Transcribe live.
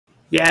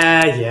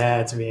Yeah,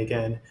 it's me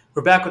again.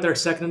 We're back with our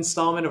second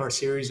installment of our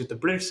series with the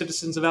British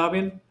citizens of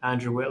Albion,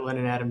 Andrew Whitland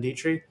and Adam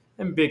Dietrich,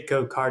 and Big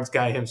Code Cards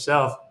guy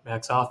himself,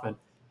 Max Hoffman.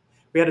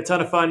 We had a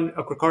ton of fun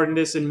recording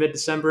this in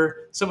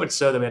mid-December, so much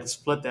so that we had to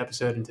split the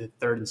episode into the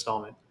third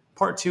installment.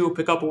 Part two will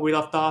pick up where we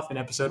left off in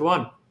episode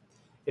one.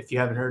 If you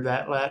haven't heard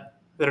that yet,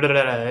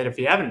 and if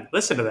you haven't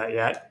listened to that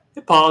yet,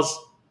 hit pause,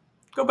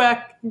 go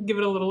back, and give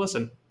it a little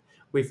listen.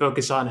 We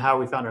focus on how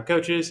we found our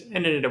coaches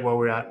and ended up where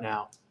we're at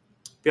now.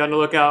 Be on the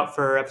lookout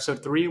for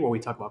episode 3 where we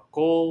talk about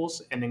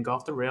goals and then go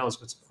off the rails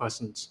with some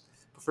questions.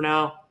 But for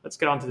now, let's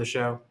get on to the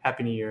show.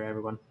 Happy New Year,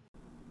 everyone.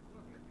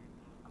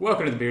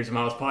 Welcome to the Beers and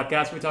Miles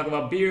podcast. Where we talk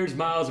about beers,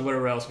 miles, and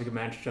whatever else we can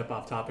manage to jump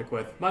off topic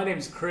with. My name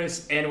is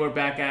Chris, and we're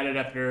back at it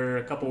after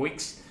a couple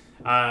weeks.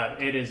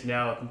 It is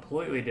now a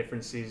completely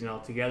different season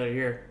altogether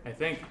here. I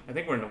think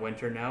we're in the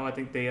winter now. I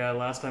think the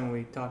last time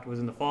we talked was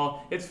in the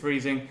fall. It's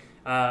freezing.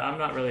 I'm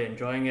not really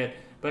enjoying it,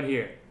 but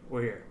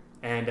we're here.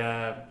 And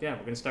we're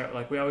going to start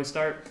like we always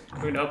start.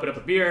 We're going to open up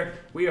a beer.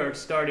 We are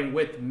starting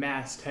with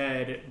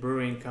Masthead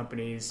Brewing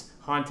Company's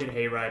Haunted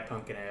Hayride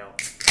Pumpkin Ale.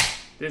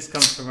 This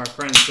comes from our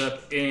friends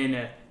up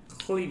in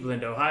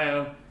Cleveland,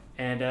 Ohio.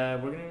 And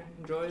we're going to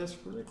enjoy this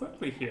really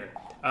quickly here.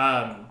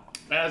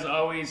 As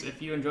always,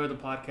 if you enjoy the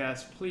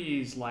podcast,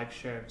 please like,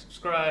 share, and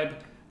subscribe.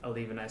 I'll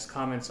leave a nice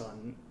comments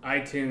on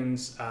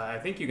iTunes. I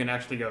think you can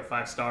actually go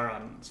 5-star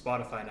on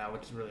Spotify now,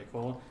 which is really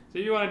cool. So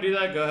if you want to do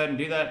that, go ahead and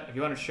do that. If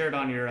you want to share it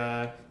on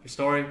your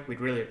story, we'd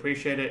really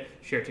appreciate it.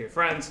 Share it to your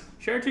friends.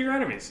 Share it to your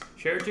enemies.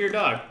 Share it to your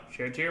dog.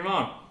 Share it to your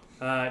mom.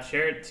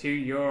 Share it to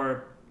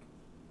your...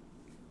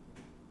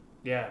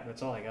 Yeah,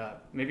 that's all I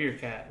got. Maybe your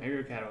cat. Maybe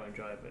your cat will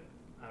enjoy it, but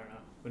I don't know.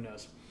 Who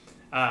knows?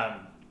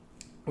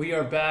 We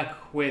are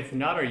back with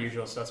not our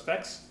usual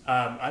suspects.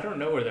 I don't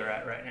know where they're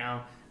at right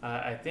now.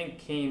 I think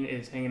Kane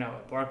is hanging out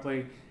with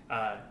Barkley.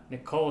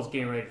 Nicole's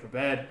getting ready for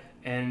bed.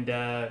 And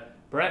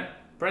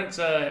Brent's,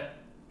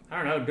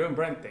 doing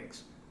Brent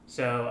things.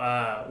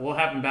 So we'll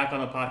have him back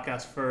on the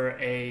podcast for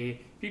a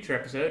future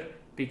episode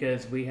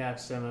because we have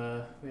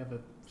a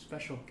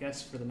special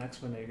guest for the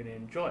next one that you're going to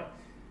enjoy.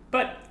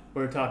 But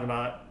we're talking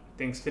about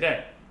things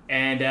today.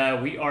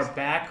 And we are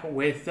back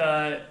with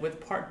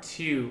part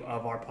 2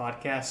 of our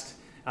podcast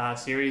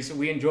series.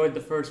 We enjoyed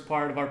the first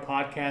part of our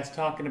podcast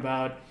talking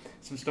about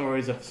some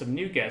stories of some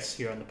new guests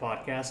here on the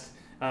podcast.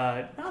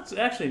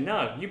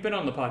 You've been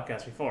on the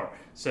podcast before.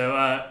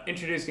 So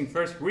reintroducing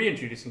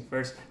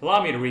first.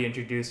 Allow me to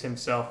reintroduce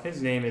himself.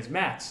 His name is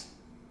Max.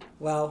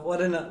 Well,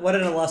 what an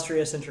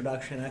illustrious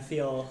introduction. I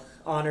feel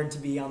honored to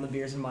be on the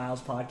Beers and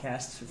Miles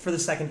podcast for the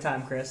second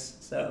time, Chris.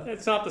 So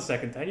it's not the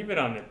second time. You've been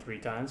on it 3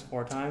 times,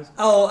 4 times.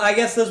 Oh, I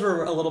guess those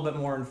were a little bit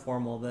more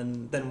informal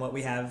than what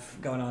we have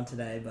going on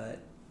today. But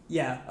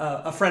yeah,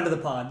 a friend of the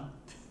pod.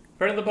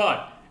 Friend of the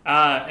pod.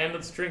 And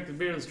let's drink the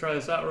beer. Let's try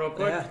this out real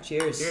quick. Yeah,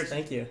 cheers.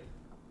 Thank you.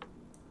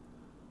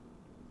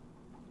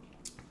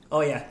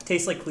 Oh yeah,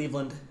 tastes like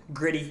Cleveland.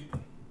 Gritty.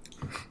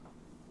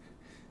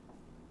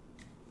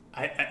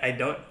 I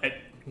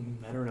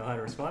don't know how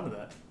to respond to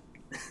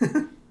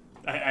that.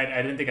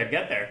 I didn't think I'd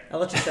get there. I'll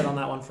let you sit on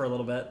that one for a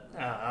little bit.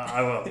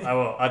 I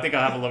will. I think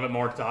I'll have a little bit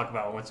more to talk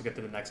about once we get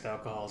to the next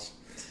alcohols.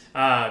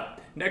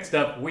 Next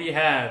up, we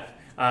have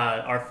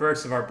our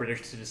first of our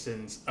British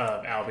citizens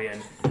of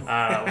Albion.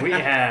 We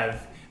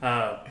have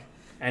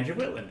Andrew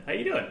Whitland. How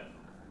you doing?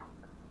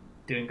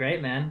 Doing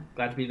great, man.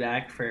 Glad to be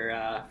back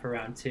for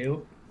round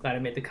 2. Glad I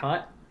made the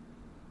cut,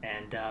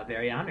 and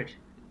very honored.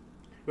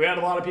 We had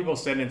a lot of people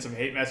send in some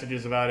hate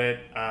messages about it.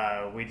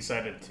 We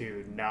decided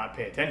to not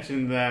pay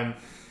attention to them,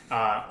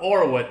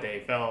 or what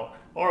they felt,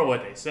 or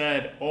what they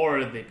said,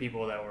 or the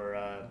people that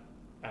were,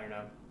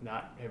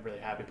 not really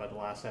happy about the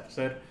last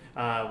episode,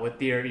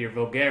 with your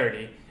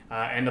vulgarity,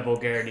 and the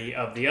vulgarity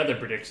of the other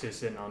British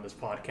citizen on this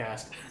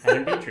podcast,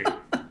 Adam Dietrich.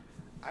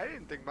 I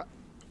didn't think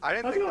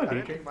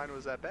mine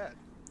was that bad,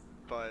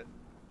 but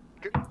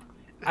good.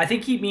 I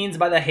think he means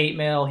by the hate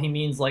mail, he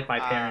means like my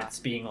parents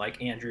being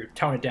like, Andrew,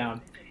 tone it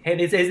down.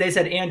 Hey, they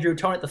said, Andrew,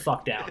 tone it the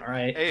fuck down, all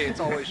right? Hey, it's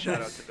always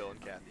shout out to Bill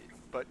and Kathy.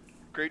 But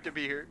great to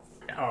be here.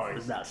 Oh,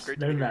 the best. Great to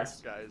They're be the here,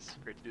 best. guys.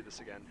 Great to do this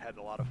again. Had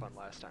a lot of fun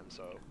last time,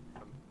 so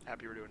I'm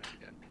happy we're doing it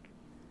again.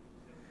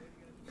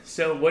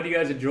 So what are you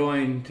guys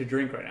enjoying to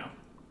drink right now?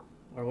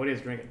 Or what are you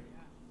guys drinking?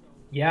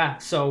 Yeah,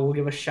 so we'll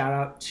give a shout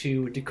out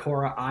to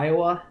Decorah,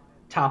 Iowa,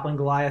 Toppling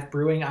Goliath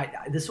Brewing.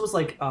 This was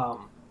like,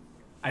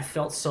 I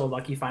felt so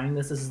lucky finding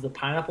this. This is the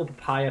Pineapple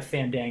Papaya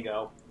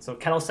Fandango. So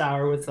kettle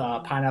sour with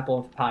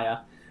pineapple and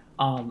papaya.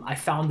 I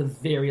found the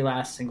very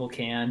last single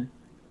can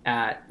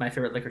at my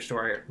favorite liquor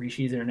store,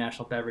 Rishi's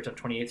International Beverage on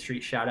 28th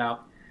Street. Shout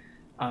out.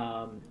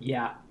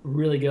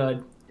 Really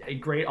good.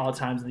 Great all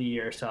times of the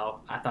year. So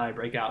I thought I'd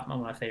break out one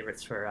of my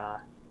favorites for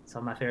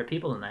some of my favorite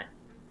people tonight.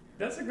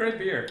 That's a great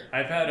beer.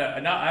 I've had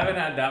I haven't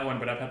had that one,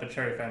 but I've had the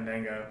Cherry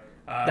Fandango.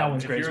 That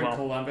one's great as well. If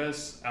you're in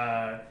Columbus,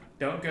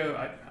 don't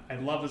go. I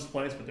love this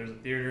place, but there's a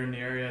theater in the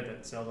area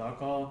that sells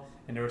alcohol,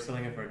 and they were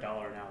selling it for $1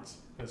 an ounce.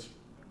 It was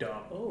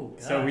dumb. Oh,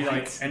 God. So we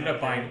ended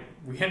up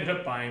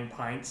buying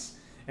pints,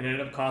 and it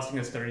ended up costing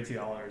us $32.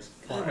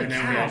 Oh, and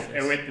then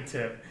we with the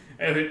tip.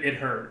 It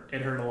hurt.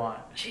 It hurt a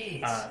lot.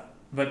 Jeez.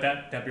 But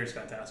that beer's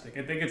fantastic.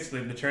 I think it's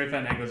the Cherry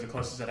Fandango is the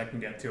closest that I can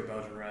get to a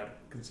Belgian red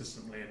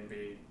consistently and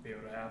be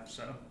able to have.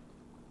 So,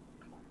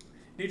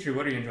 Dimitri,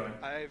 what are you enjoying?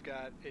 I've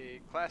got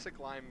a classic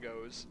Lime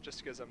Goes,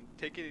 just because I'm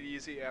taking it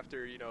easy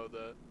after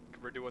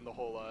we're doing the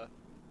whole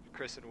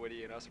Chris and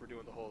Woody and us. We're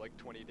doing the whole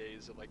 20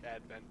 days of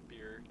Advent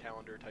beer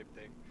calendar type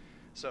thing.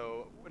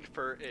 So went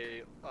for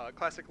a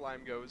classic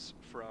Lime Goes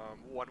from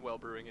One Well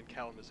Brewing in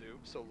Kalamazoo,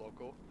 so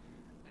local,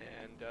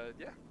 and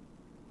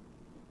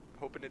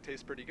hoping it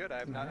tastes pretty good. I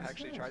have not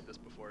actually tried this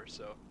before,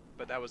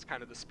 but that was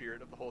kind of the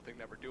spirit of the whole thing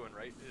that we're doing,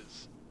 right?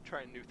 Is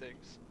trying new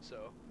things.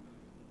 So.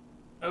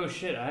 Oh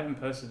shit! I haven't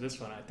posted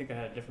this one. I think I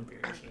had a different beer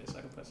yesterday, so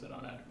I can post it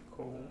on that.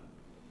 Cool.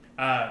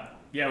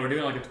 Yeah, we're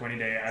doing a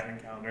 20-day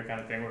advent calendar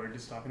kind of thing where we're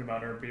just talking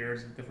about our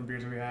beers, different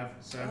beers that we have.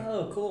 So.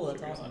 Oh, cool!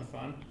 That's awesome. A lot of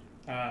fun.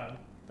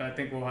 But I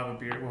think we'll have a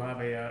beer. We'll have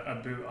a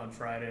boot on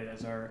Friday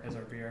as our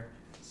beer.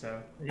 So.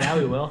 Yeah,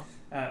 we will.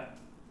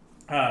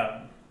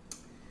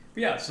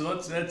 Yeah, so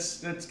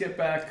let's get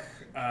back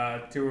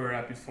to where we're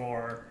at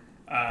before.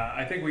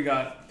 I think we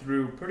got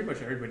through pretty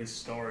much everybody's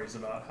stories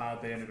about how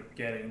they ended up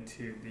getting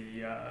to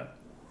the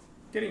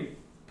getting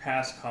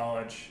past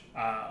college.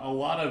 A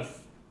lot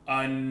of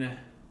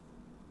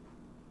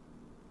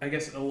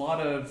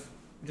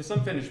just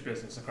unfinished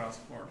business across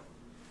the board.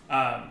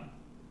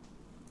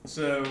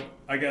 So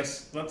I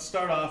guess let's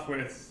start off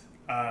with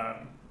I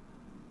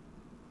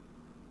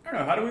don't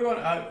know, how do we want?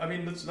 I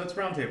mean, let's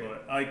roundtable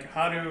it.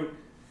 How do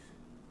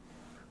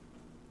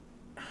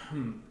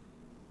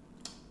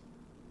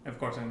Of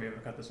course, I'm gonna be able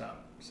to cut this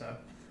out. So,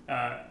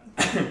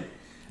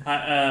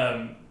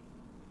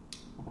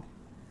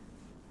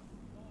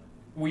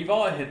 we've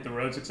all hit the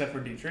roads except for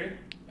Dietrich,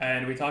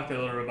 and we talked a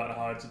little bit about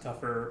how it's a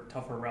tougher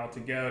route to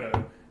go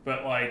to.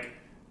 But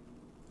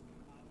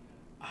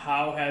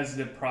how has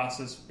the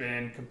process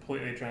been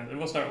completely trans?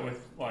 We'll start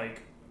with the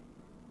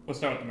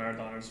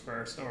marathoners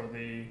first, or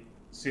the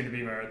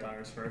soon-to-be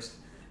marathoners first.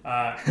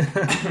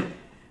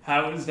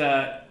 How is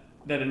that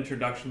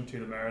introduction to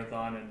the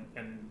marathon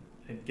and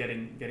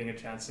getting a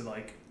chance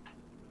to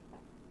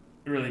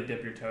really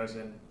dip your toes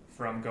in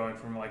from going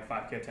from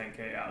 5K,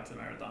 10K out to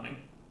marathoning?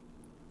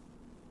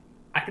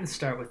 I can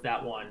start with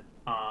that one.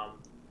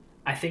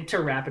 I think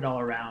to wrap it all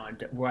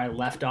around, where I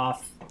left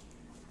off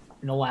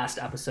in the last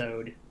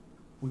episode,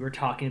 we were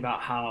talking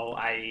about how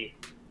I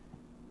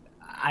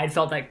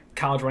felt that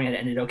college running had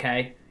ended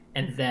okay,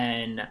 and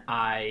then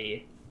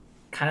I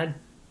kind of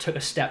took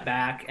a step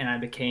back and I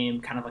became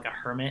kind of like a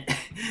hermit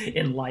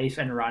in life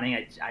and running.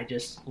 I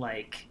just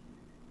I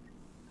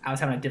was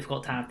having a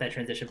difficult time with that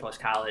transition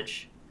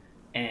post-college,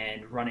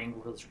 and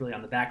running was really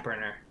on the back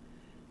burner.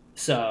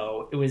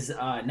 So it was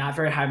not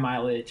very high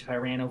mileage. If I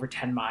ran over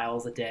 10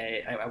 miles a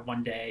day,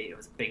 one day, it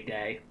was a big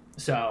day.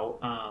 So,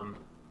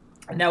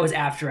 and that was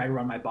after I'd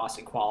run my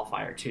Boston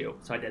qualifier too.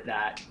 So I did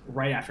that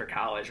right after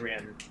college,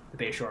 ran the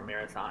Bayshore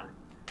Marathon.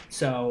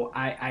 So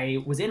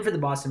I was in for the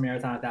Boston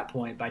Marathon at that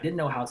point, but I didn't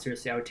know how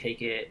seriously I would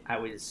take it. I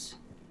was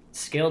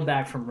scaled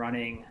back from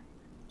running,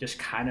 just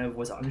kind of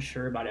was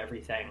unsure about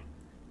everything.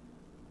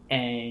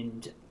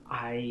 And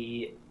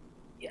I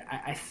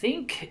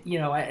think,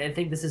 I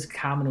think this is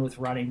common with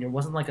running. There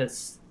wasn't a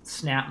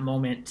snap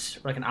moment,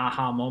 or an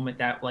aha moment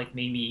that made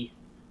me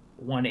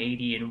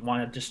 180 and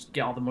want to just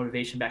get all the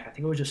motivation back. I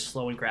think it was just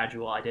slow and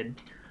gradual. I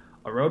did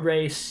a road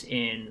race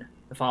in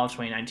the fall of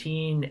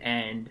 2019,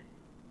 and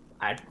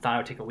I thought I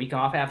would take a week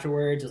off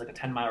afterwards. It was a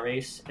 10-mile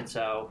race, and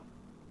so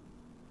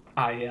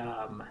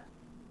I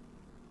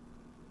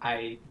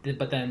did.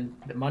 But then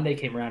the Monday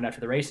came around after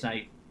the race, and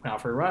I went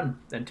out for a run.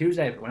 Then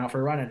Tuesday, I went out for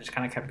a run and just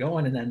kind of kept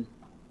going. And then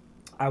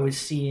I was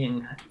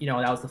seeing,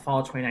 that was the fall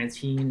of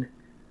 2019.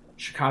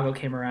 Chicago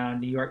came around,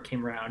 New York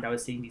came around. I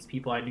was seeing these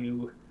people I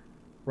knew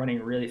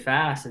running really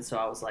fast. And so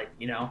I was like,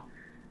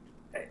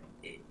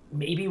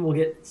 maybe we'll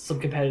get some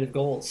competitive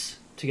goals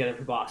together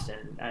for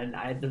Boston.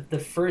 And the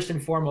first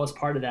and foremost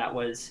part of that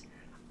was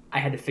I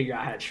had to figure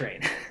out how to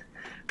train.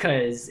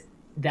 Because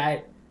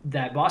that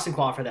Boston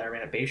qualifier that I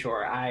ran at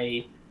Bayshore,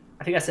 I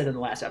think I said in the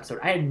last episode,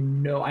 I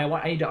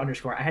need to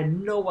underscore, I had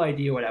no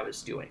idea what I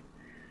was doing.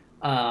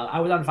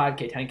 I was on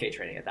 5K, 10K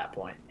training at that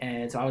point,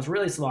 and so I was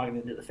really slogging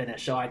into the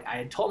finish. So I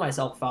had told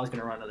myself if I was going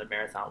to run another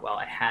marathon,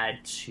 I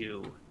had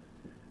to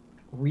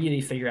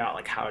really figure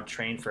out how to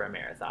train for a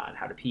marathon,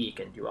 how to peak,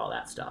 and do all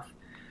that stuff.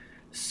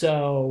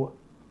 So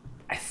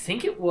I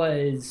think it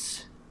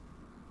was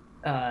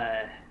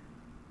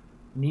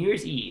New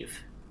Year's Eve.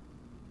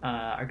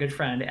 Our good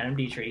friend Adam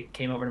Dietrich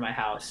came over to my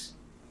house,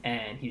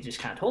 and he just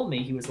kind of told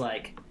me, he was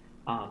like,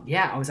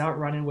 I was out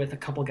running with a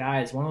couple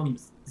guys. One of them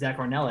is Zach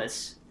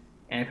Ornelas,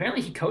 and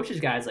apparently he coaches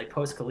guys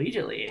post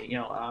collegiately.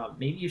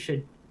 Maybe you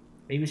should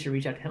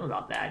reach out to him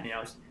about that.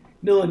 It's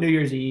middle of New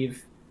Year's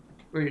Eve,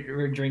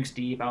 we're drinks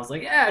deep. I was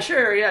like, yeah,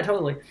 sure, yeah,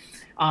 totally.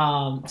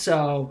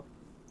 So,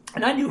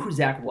 and I knew who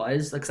Zach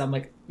was, because I'm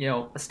a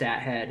stat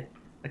head.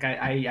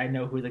 I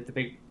know who the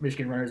big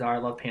Michigan runners are. I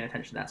love paying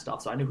attention to that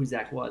stuff. So I knew who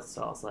Zach was.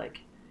 So I was like,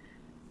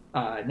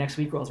 next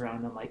week rolls around,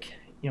 and I'm like,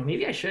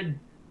 maybe I should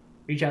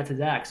reach out to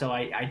Zach. So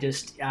I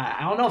just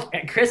I don't know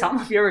if Chris, I don't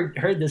know if you ever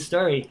heard this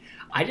story.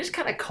 I just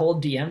kind of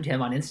cold DM'd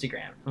him on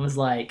Instagram and was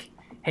like,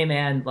 hey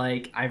man,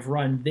 like I've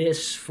run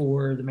this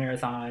for the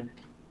marathon.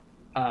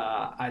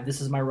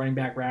 This is my running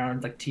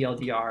background, like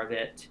TLDR of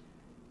it.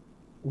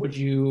 Would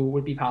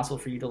it be possible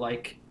for you to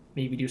like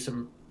maybe do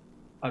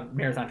a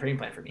marathon training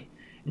plan for me?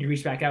 And he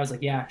reached back out. I was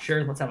like, yeah,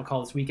 sure. Let's have a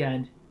call this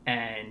weekend.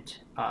 And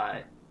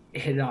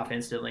hit it off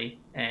instantly.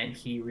 And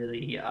he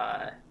really,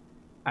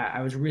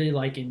 I was really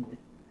liking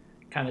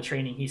kind of the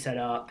training he set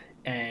up.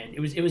 And it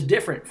was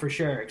different for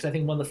sure. Because I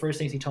think one of the first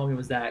things he told me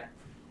was that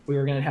we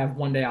were going to have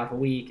one day off a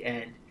week.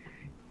 And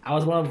I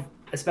was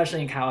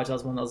especially in college, I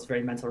was one of those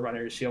very mental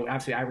runners.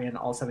 Absolutely, I ran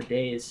all 7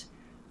 days.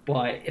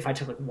 But if I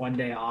took like one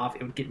day off,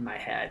 it would get in my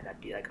head. And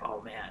I'd be like,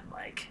 oh man,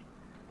 like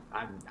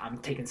I'm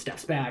taking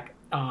steps back.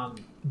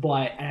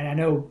 But and I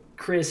know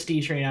Chris,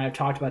 Dietrich, and I have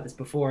talked about this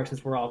before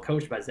since we're all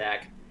coached by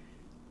Zach.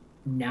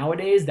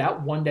 Nowadays,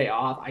 that one day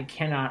off, I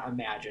cannot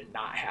imagine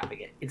not having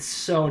it. It's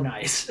so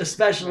nice,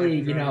 especially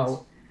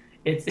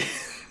it's.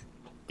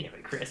 Damn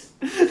it, Chris.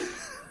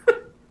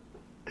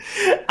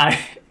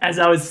 As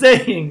I was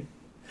saying,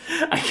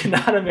 I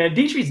cannot imagine.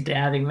 Dietrich's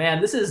dabbing,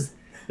 man. This is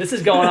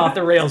going off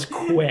the rails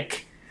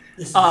quick.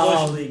 This is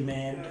Bush League,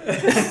 man.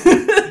 This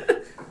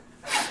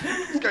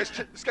guy's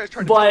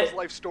trying to tell his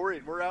life story,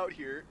 and we're out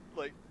here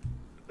like.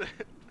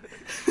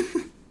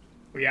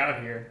 We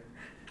out here.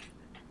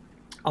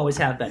 Always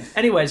have been.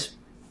 Anyways,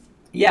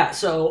 yeah.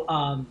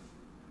 So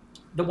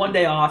the one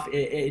day off,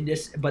 it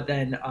just. But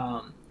then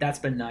that's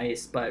been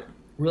nice. But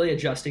really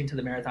adjusting to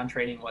the marathon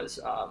training was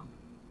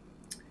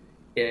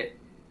it.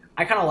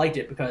 I kind of liked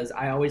it because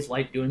I always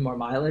liked doing more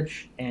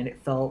mileage, and it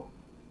felt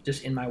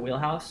just in my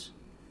wheelhouse.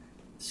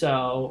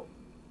 So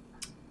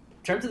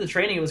in terms of the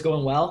training, it was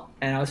going well,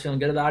 and I was feeling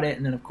good about it.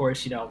 And then, of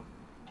course,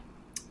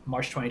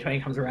 March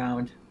 2020 comes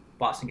around,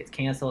 Boston gets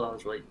canceled.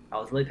 I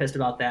was really pissed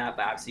about that,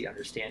 but obviously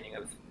understanding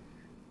of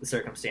the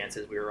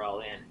circumstances we were all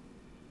in.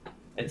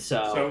 And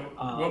so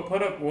we'll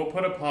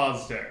put a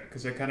pause there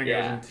because it kind of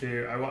goes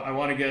into I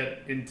want to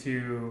get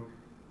into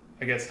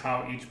I guess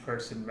how each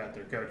person met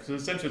their coach. So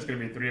essentially, it's going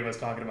to be three of us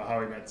talking about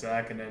how we met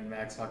Zach, and then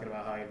Max talking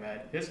about how he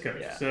met his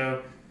coach. Yeah.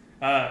 So.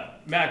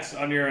 Max,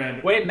 on your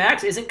end. Wait,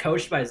 Max isn't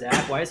coached by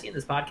Zach. Why is he in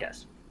this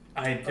podcast?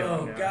 I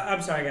don't know. God,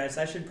 I'm sorry, guys.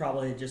 I should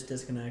probably just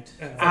disconnect.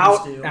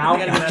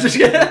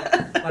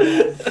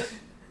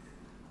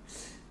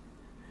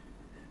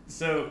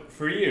 So,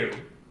 for you,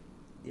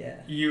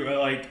 you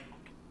like,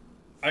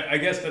 I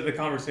guess that the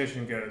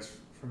conversation goes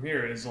from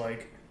here is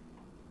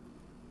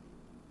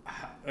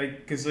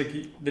because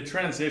the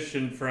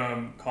transition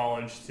from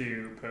college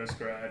to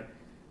post-grad,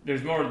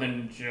 there's more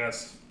than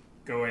just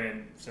going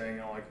and saying,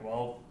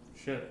 well,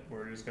 shit,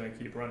 we're just going to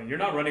keep running. You're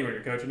not running with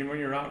your coach anymore.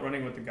 You're not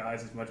running with the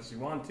guys as much as you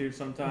want to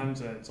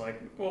sometimes. And it's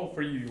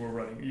for you were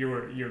running.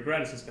 You're a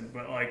grad assistant.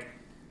 But,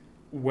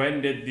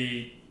 when did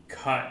the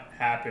cut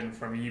happen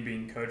from you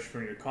being coached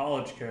from your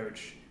college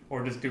coach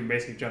or just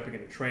basically jumping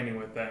into training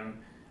with them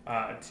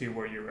to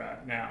where you're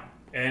at now?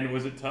 And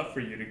was it tough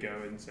for you to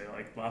go and say,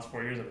 the last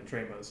 4 years I've been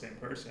trained by the same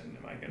person.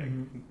 Am I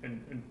getting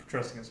and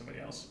trusting in somebody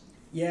else?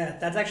 Yeah,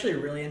 that's actually a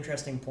really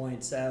interesting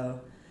point. So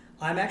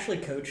I'm actually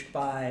coached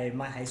by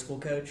my high school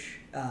coach,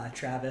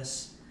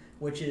 Travis,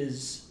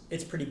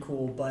 it's pretty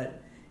cool.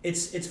 But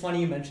it's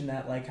funny you mentioned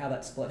that, how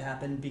that split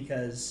happened,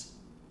 because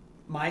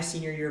my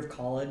senior year of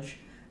college,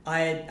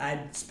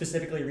 I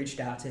specifically reached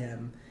out to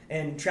him.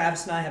 And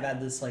Travis and I have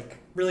had this,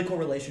 really cool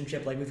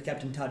relationship. We've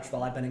kept in touch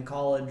while I've been in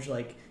college.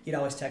 He'd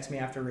always text me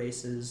after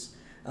races.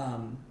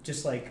 Been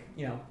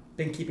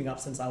keeping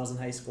up since I was in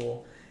high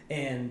school.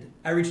 And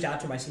I reached out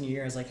to my senior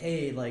year. I was like,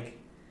 hey,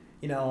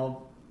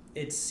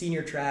 it's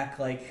senior track.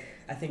 I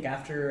think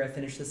after I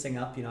finish this thing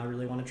up, I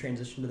really want to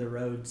transition to the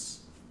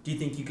roads. Do you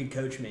think you could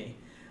coach me?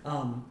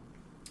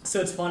 So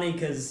it's funny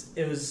because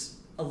it was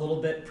a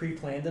little bit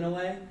pre-planned in a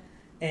way.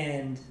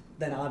 And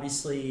then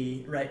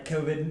obviously, right,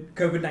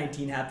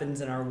 COVID-19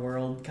 happens in our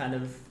world, kind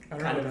of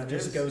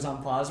just goes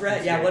on pause.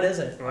 Right? Yeah, what is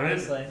it?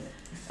 Honestly.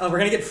 Oh, we're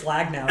going to get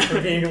flagged now for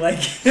being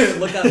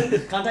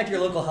contact your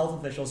local health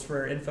officials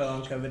for info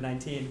on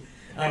COVID-19.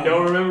 And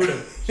don't remember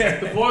to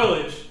check the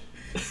foliage.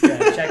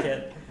 Yeah, check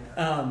it.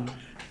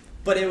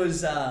 But it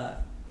was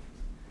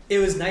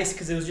nice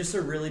because it was just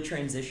a really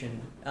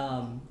transition.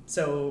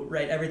 So,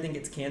 right, everything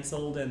gets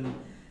canceled and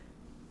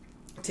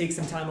take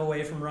some time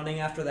away from running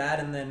after that,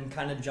 and then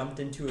kind of jumped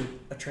into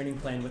a training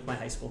plan with my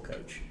high school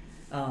coach.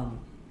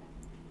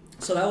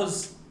 So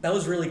that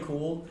was really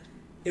cool.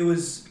 It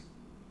was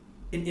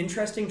an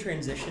interesting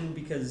transition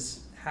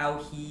because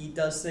how he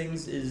does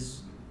things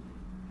is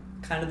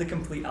kind of the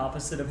complete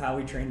opposite of how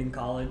we trained in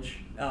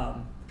college.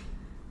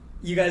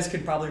 You guys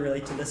could probably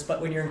relate to this,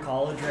 but when you're in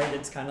college, right,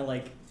 it's kind of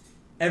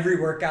every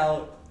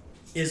workout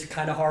is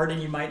kind of hard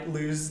and you might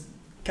lose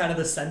kind of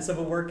the sense of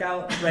a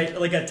workout, right?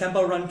 A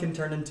tempo run can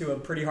turn into a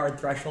pretty hard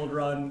threshold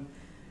run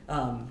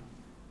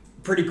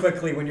pretty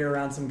quickly when you're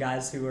around some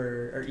guys who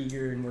are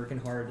eager and working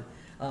hard.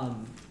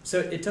 So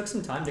it took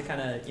some time to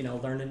kind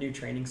of, learn a new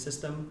training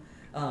system.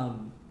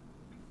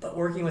 But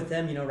working with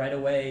them, right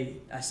away,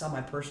 I saw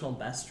my personal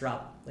best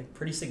drop like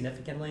pretty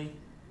significantly.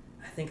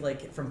 I think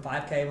like from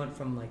 5K, I went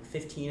from like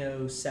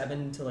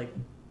 15:07 to like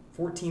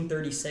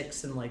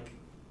 14:36 in like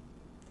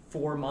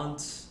 4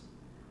 months.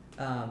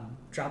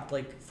 Dropped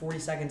like 40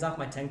 seconds off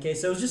my 10K.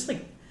 So it was just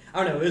like,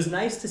 I don't know, it was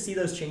nice to see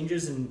those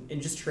changes and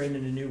just train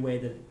in a new way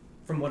that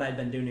from what I'd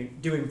been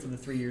doing for the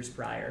 3 years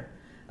prior.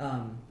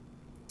 And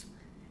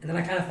then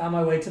I kind of found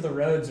my way to the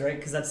roads, right?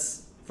 Because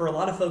that's, for a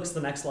lot of folks, the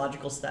next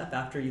logical step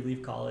after you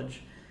leave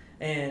college.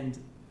 And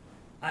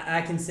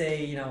I can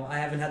say, I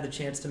haven't had the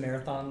chance to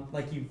marathon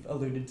like you've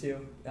alluded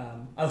to.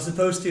 I was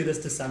supposed to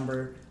this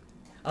December.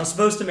 I was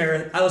supposed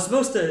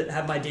to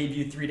have my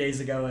debut 3 days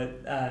ago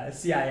at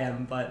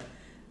CIM, but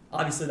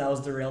obviously that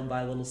was derailed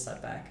by a little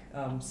setback.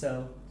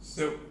 So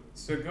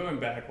going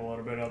back a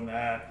little bit on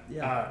that,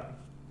 yeah,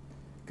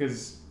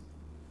 because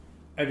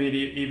I mean,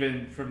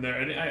 even from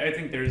there, and I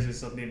think there's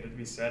just something to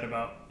be said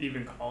about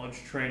even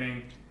college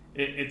training.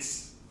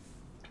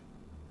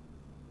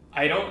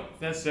 I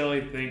don't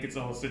necessarily think it's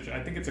a whole situation.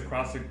 I think it's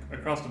across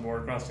the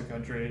board, across the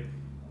country.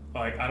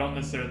 Like, I don't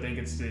necessarily think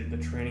it's the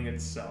training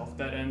itself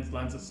that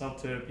lends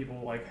itself to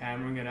people like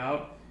hammering it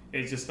out.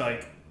 It's just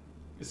like,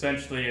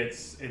 essentially,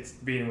 it's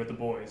being with the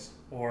boys,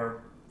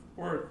 or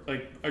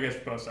like, I guess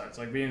both sides,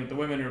 like being with the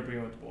women or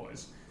being with the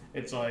boys.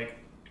 It's like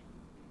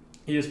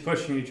you're just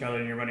pushing each other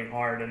and you're running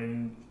hard,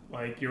 and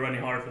like you're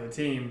running hard for the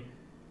team.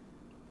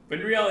 But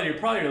in reality, you're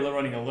probably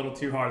running a little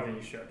too hard than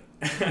you should.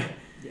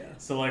 yeah.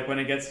 So like when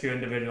it gets to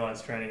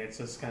individualized training, it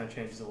just kind of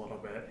changes a little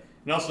bit.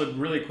 And also,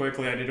 really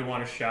quickly, I did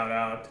want to shout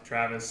out to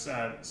Travis,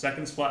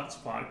 Seconds Flat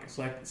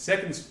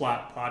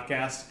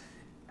podcast.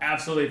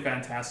 Absolutely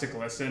fantastic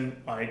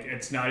listen. Like,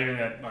 it's not even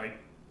that like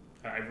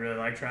I really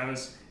like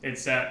Travis.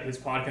 It's that his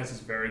podcast is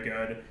very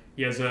good.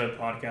 He has a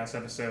podcast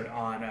episode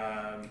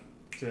on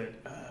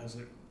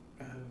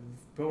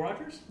Bill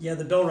Rogers? Yeah,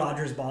 the Bill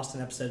Rogers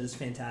Boston episode is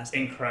fantastic.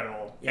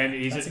 Incredible. Yeah,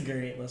 and that's a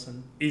great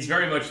listen. He's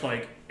very much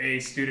like a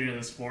student of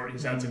the sport.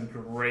 He's had some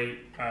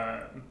great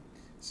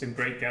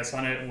guests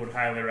on it. Would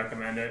highly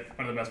recommend it.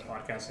 One of the best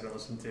podcasts to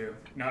listen to.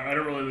 Now, I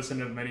don't really listen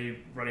to many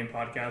running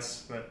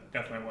podcasts, but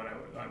definitely one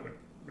I would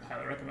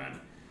highly recommend.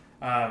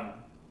 I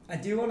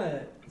do want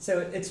to. So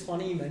it's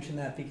funny you mentioned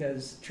that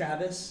because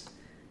Travis,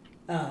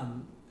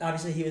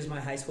 obviously he was my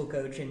high school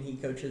coach, and he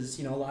coaches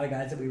a lot of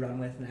guys that we run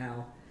with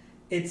now.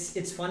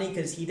 It's funny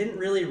because he didn't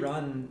really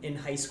run in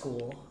high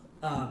school.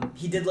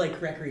 He did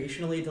like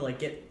recreationally to like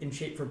get in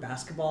shape for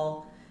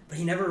basketball, but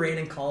he never ran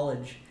in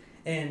college.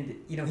 And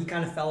he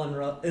kind of fell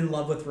in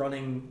love with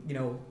running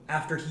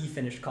after he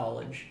finished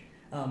college,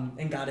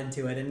 and got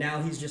into it. And now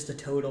he's just a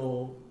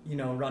total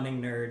running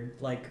nerd,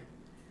 like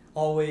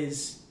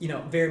always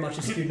very much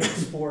a student of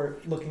the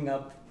sport, looking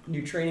up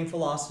new training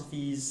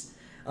philosophies,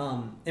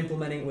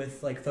 implementing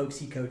with like folks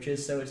he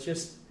coaches. So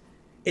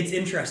it's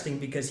interesting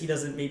because he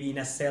doesn't maybe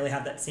necessarily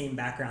have that same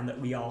background that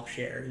we all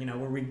share,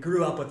 where we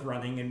grew up with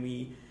running and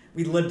we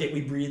lived it,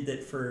 we breathed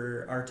it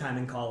for our time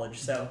in college.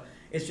 So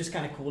it's just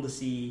kind of cool to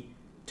see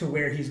to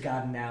where he's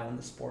gotten now in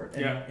the sport,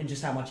 and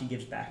just how much he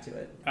gives back to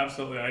it.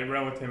 Absolutely. I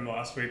ran with him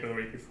last week or the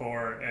week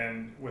before,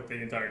 and with the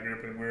entire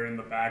group, and we were in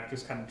the back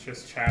just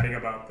chatting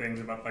about things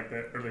about like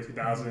the early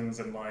 2000s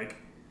and like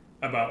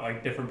about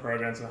like different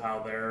programs and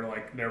how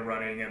they're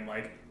running, and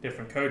like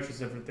different coaches,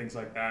 different things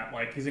like that.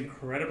 Like, he's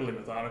incredibly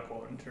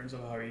methodical in terms of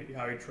how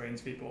he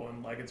trains people,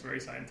 and like it's very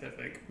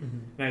scientific.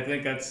 And I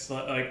think that's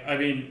like, I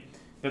mean,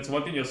 that's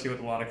one thing you'll see with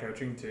a lot of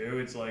coaching too.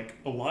 It's like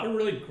a lot of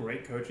really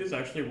great coaches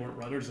actually weren't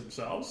runners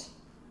themselves.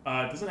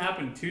 It doesn't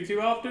happen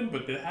too often,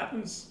 but it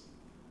happens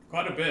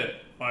quite a bit.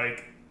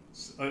 Like,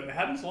 it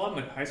happens a lot in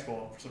like high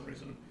school for some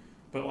reason.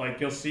 But like,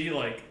 you'll see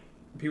like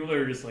people that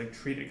are just like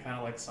treat it kind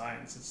of like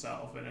science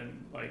itself, and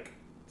then like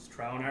it's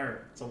trial and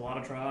error. It's a lot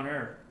of trial and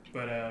error.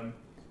 But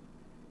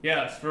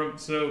yeah,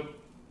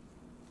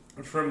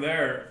 from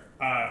there,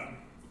 I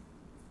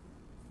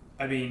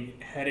mean,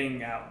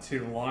 heading out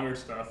to longer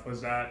stuff, was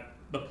that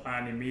the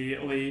plan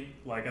immediately,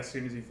 like as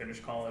soon as you finish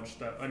college?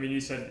 That, I mean, you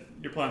said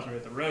your plans were to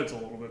hit the roads a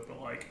little bit, but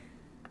like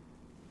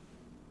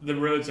the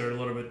roads are a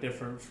little bit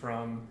different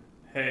from,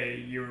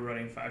 hey, you were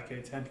running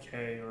 5K,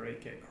 10K, or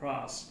 8K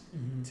cross,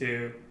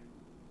 to,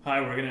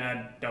 hi, we're going to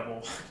add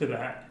double to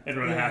that and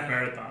run a half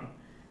marathon.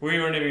 We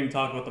weren't even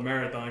talking about the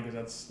marathon because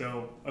that's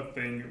still a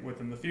thing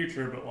within the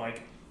future, but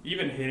like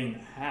even hitting the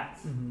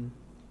half,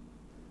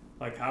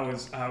 like how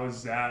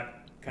was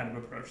that kind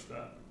of approach to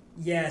that?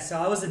 Yeah, so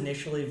I was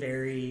initially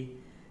very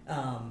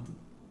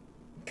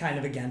kind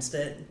of against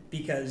it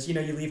because, you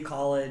leave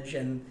college,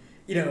 and,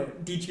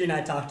 Dietrich and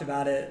I talked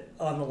about it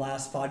on the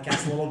last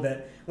podcast a little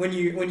bit. When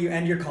you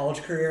end your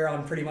college career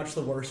on pretty much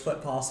the worst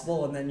foot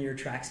possible, and then your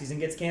track season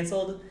gets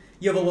canceled,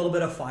 you have a little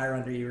bit of fire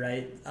under you,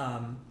 right?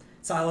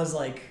 So I was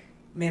like,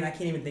 man, I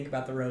can't even think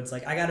about the roads.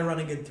 Like, I got to run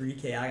a good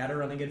 3K. I got to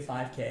run a good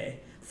 5K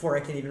before I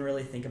can even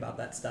really think about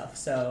that stuff.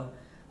 So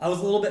I was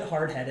a little bit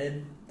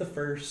hard-headed the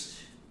first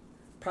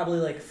probably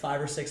like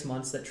 5 or 6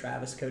 months that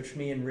Travis coached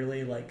me, and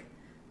really like,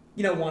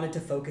 wanted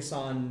to focus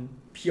on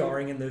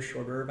PRing in those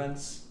shorter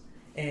events.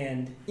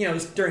 And, you know, it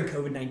was during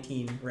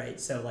COVID-19,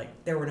 right? So,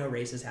 like, there were no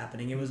races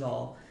happening. It was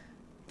all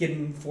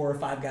getting 4 or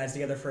 5 guys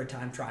together for a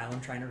time trial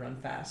and trying to run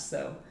fast.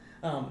 So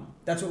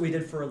that's what we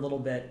did for a little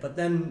bit. But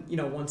then, you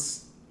know,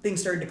 once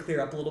things started to clear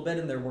up a little bit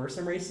and there were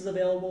some races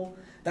available,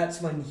 that's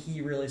when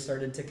he really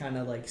started to kind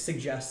of, like,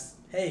 suggest,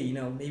 hey, you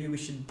know, maybe we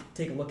should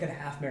take a look at a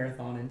half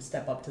marathon and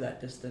step up to that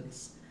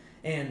distance.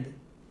 And,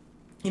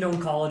 you know,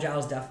 in college, I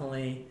was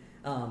definitely...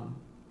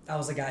 I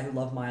was a guy who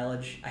loved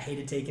mileage. I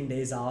hated taking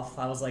days off.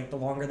 I was like, the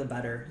longer the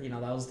better. You know,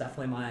 that was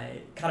definitely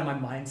my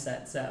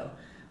mindset. So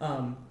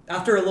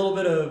after a little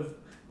bit of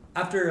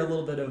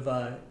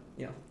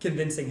you know,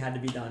 convincing had to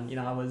be done. You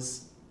know,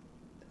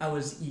 I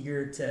was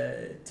eager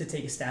to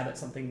take a stab at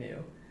something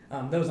new.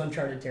 That was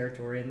uncharted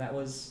territory, and that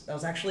was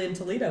actually in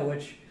Toledo,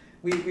 which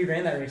we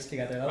ran that race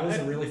together. That was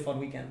a really fun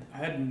weekend. I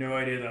had no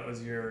idea that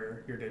was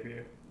your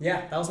debut.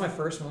 Yeah, that was my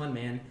first one,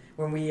 man.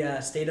 When we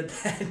stayed at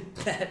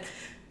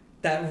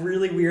that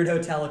really weird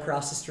hotel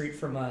across the street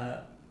from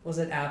was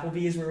it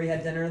Applebee's where we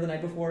had dinner the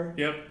night before?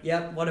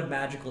 Yep. What a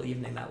magical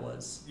evening that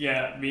was.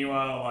 Yeah.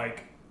 Meanwhile,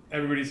 like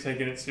everybody's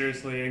taking it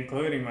seriously,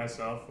 including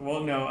myself.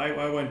 Well, no,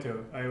 I went to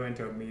a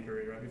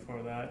meadery right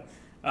before that,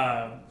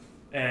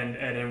 and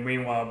then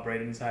meanwhile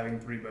Braden's having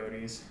 3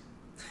 bogeys,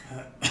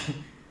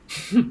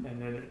 and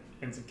then it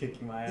ends up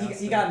kicking my ass.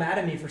 He got mad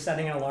at me for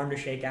setting an alarm to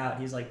shake out.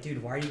 He's like,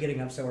 dude, why are you getting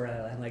up so early?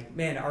 I'm like,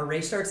 man, our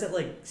race starts at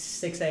like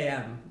 6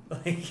 a.m.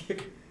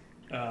 Like.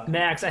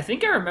 Max, I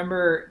think I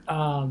remember.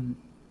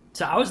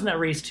 So I was in that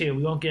race too.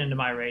 We won't get into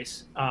my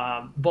race,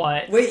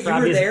 but wait, you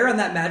were there on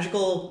that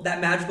magical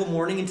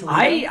morning in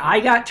Toledo? I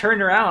got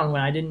turned around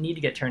when I didn't need to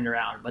get turned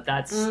around, but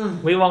that's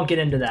we won't get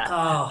into that.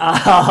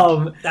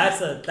 Oh, that's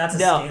a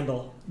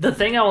scandal. The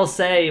thing I will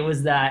say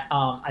was that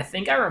I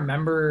think I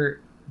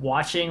remember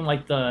watching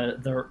like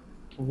the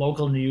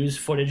local news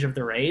footage of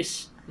the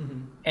race,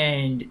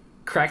 and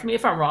correct me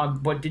if I'm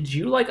wrong, but did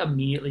you like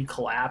immediately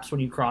collapse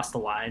when you crossed the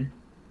line?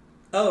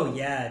 Oh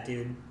yeah,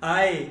 dude.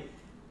 I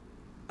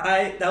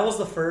that was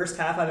the first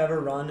half I've ever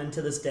run, and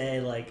to this day,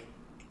 like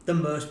the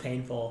most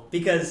painful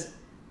because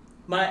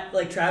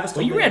Travis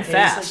told me. You ran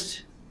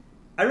fast.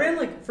 I ran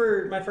like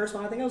for my first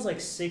one. I think I was like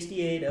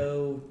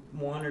 68:01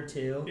 or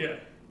 2. Yeah.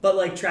 But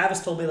like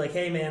Travis told me like,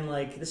 hey man,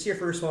 like this is your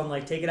first one.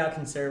 Like take it out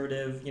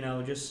conservative. You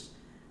know, just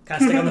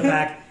kind of stick on the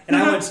back. And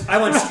I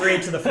went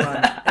straight to the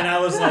front, and I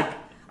was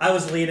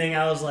leading.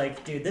 I was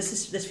like, dude,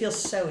 this feels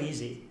so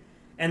easy.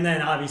 And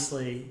then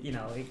obviously, you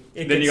know,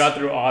 you got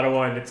through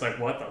Ottawa, and it's like,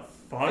 what the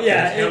fuck?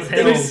 Yeah,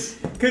 it was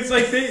because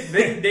like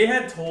they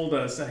had told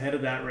us ahead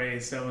of that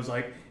race that was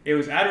like it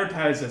was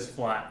advertised as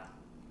flat.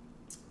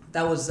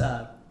 That was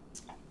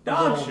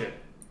dog shit.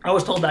 I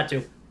was told that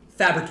too.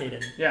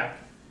 Fabricated. Yeah.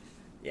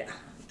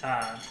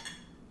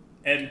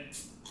 And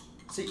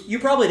so you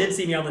probably did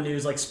see me on the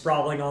news, like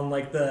sprawling on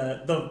like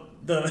the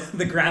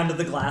ground of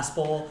the glass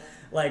bowl,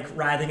 like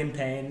writhing in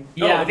pain.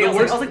 Yeah, I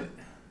was like.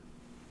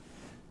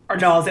 Or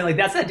no, I was saying like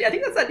that's that. I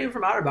think that's that dude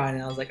from Otterbein,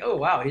 and I was like, oh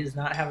wow, he's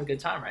not having a good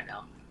time right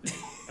now.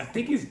 I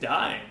think he's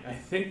dying. I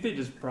think they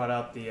just brought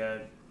out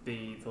the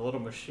little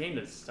machine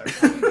to start.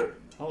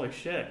 Holy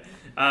shit!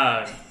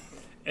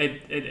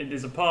 It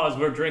is a pause.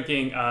 We're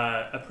drinking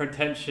a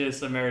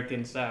pretentious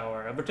American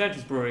sour, a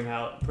pretentious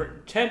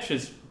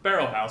pretentious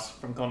barrel house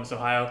from Columbus,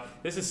 Ohio.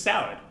 This is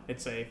Salad.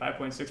 It's a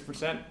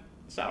 5.6%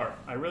 sour.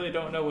 I really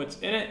don't know what's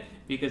in it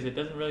because it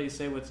doesn't really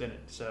say what's in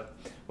it. So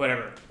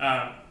whatever.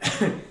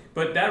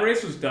 But that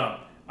race was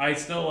dumb. I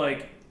still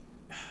like.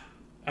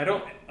 I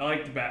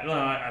like to bash. No,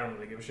 I don't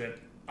really give a shit.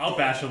 I'll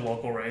bash a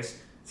local race.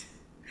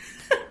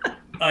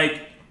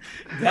 Like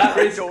that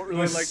race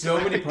was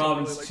so many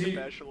problems. To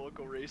bash a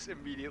local race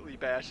immediately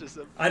bashes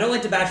them. I don't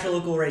like to bash a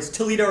local race.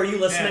 Toledo, are you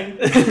listening?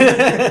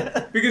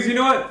 Yeah. Because you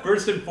know what?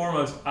 First and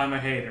foremost, I'm a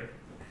hater.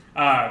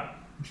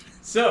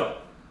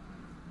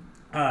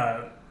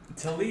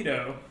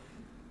 Toledo,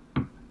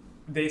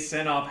 they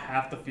sent off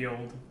half the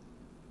field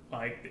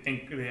like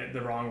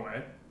the wrong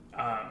way.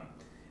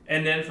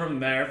 And then from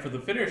there, for the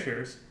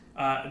finishers,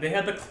 they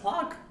had the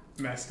clock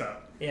messed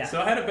up. Yeah.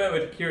 So I had a bet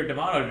with Kira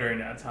D'Amato during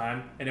that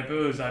time, and if it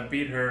was I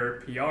beat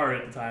her PR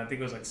at the time, I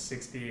think it was like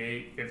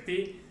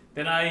 68.50.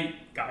 Then I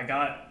got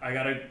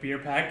a beer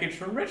package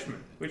from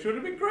Richmond, which would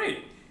have been great.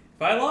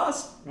 If I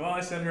lost, well,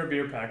 I sent her a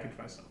beer package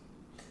myself.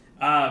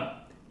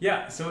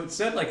 Yeah, so it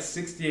said like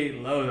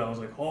 68 lows. I was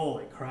like,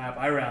 holy crap,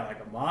 I ran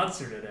like a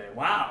monster today.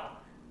 Wow.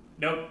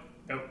 Nope.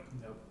 It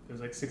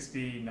was like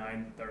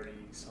 69.30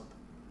 something.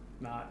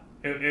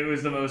 It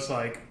was the most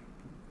like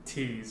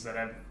tease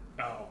that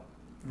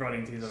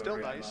running tease I've ever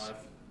ran in my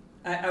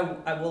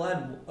life. I will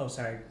add. Oh,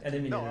 sorry, I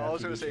didn't mean to. No, I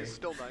was going to say it's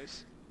still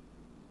nice.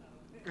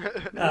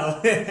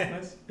 Oh,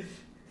 Nice.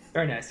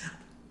 Very nice.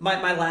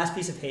 My last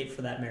piece of hate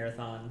for that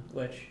marathon,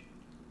 which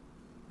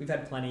we've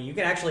had plenty. You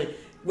can actually,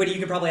 Whitty, you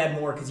could probably add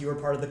more because you were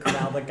part of the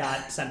corral that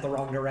got sent the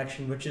wrong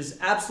direction, which is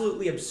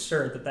absolutely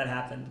absurd that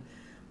happened.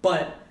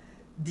 But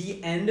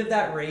the end of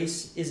that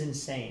race is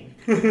insane.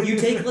 You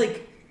take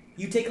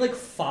like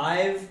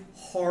 5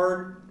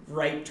 hard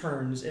right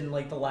turns in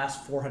like the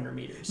last 400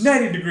 meters.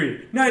 90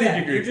 degree.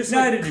 You're just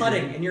like 90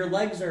 cutting, degree. and your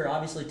legs are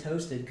obviously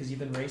toasted because you've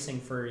been racing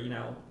for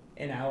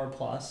an hour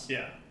plus.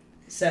 Yeah.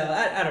 So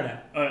I don't know.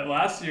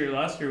 Last year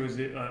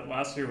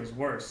was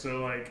worse.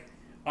 So like,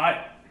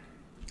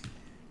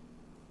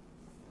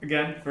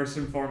 again, first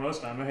and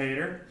foremost, I'm a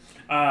hater.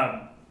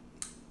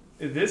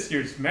 This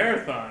year's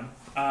marathon,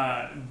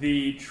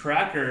 the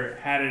tracker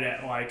had it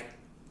at like,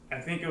 I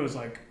think it was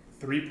like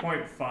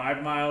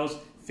 3.5 miles,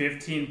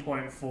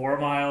 15.4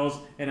 miles,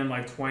 and then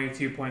like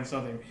 22 point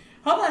something.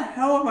 How the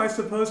hell am I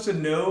supposed to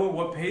know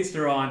what pace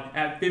they're on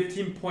at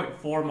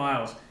 15.4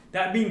 miles?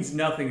 That means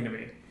nothing to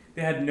me.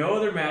 They had no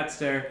other mats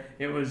there.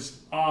 It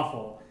was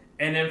awful.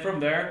 And then from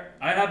there,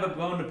 I have a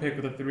bone to pick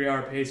with a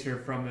 3-hour pacer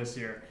from this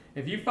year.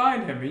 If you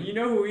find him and you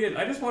know who he is,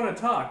 I just want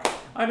to talk.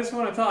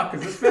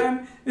 Because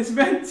this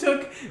man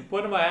took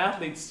one of my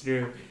athletes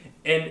through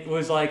and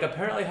was like,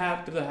 apparently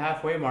after the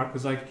halfway mark,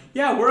 was like,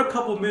 yeah, we're a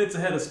couple minutes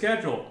ahead of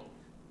schedule.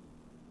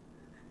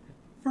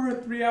 For a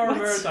 3-hour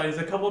marathon, he's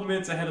a couple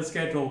minutes ahead of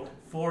schedule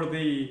for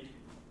the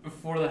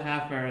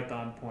half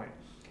marathon point.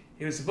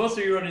 He was supposed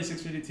to be running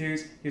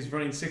 6:52s. He was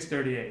running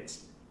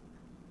 6:38s.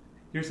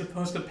 You're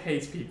supposed to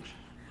pace people.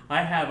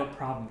 I have a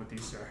problem with you,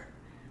 sir.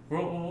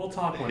 We'll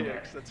talk one day.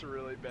 That's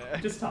really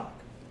bad. Just talk.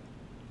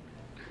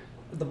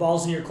 The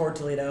ball's in your court,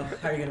 Toledo.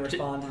 How are you going to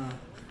respond?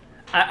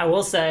 I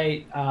will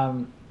say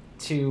while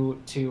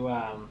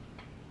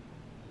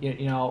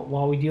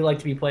we do like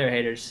to be player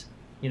haters,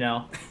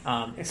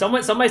 some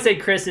might say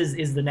Chris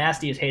is the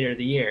nastiest hater of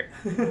the year.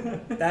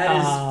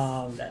 That's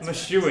I'm a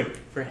shoo-in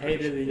for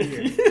hater of the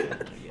year.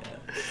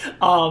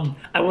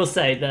 I will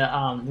say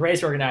the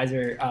race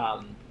organizer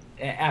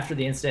after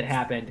the incident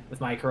happened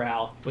with Mike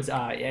Corral was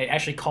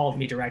actually called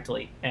me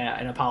directly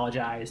and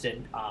apologized,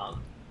 and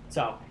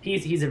so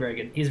he's a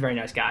very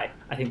nice guy.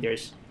 I think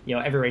there's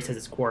every race has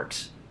its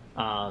quirks,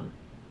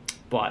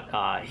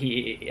 but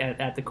he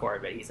at the core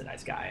of it, he's a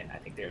nice guy, and I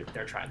think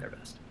they're trying their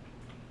best.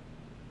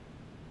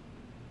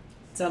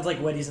 Sounds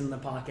like Woody's in the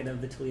pocket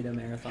of the Toledo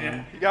Marathon.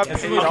 Yeah. He got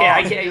paid okay,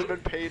 off. He's been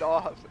paid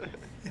off.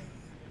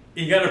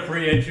 He got a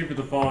free entry for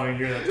the following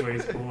year. That's why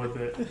he's cool with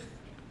it.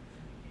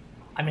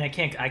 I mean, I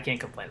can't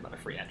complain about a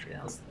free entry.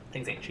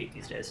 Things ain't cheap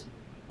these days.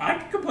 I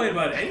can complain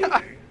about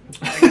anything.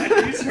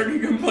 I just heard you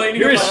complaining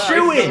You're a about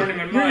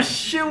shoo-in. You're a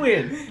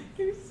shoo-in.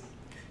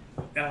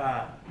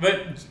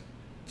 But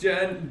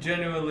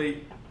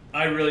genuinely,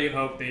 I really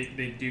hope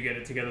they do get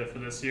it together for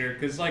this year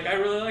because, like, I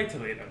really like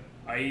Toledo.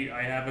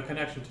 I have a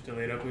connection to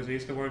Toledo because I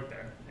used to work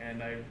there,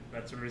 and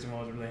that's the reason why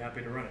I was really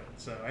happy to run it.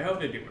 So I hope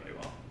they do really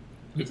well.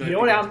 You know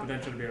what?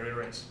 Potential to be a great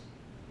race.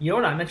 You know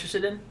what I'm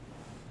interested in?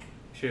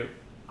 Shoot.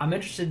 I'm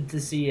interested to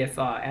see if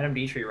Adam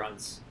Dietrich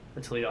runs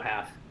the Toledo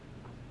half.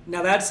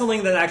 Now that's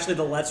something that actually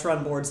the Let's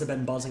Run boards have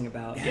been buzzing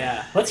about.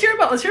 Yeah. Let's hear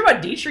about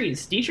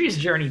Dietrich's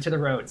journey to the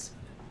roads.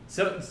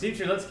 So,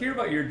 Dietrich, let's hear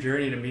about your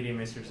journey to meeting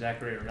Mr.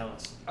 Zachary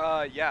Ornelas.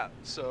 Yeah.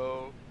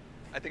 So,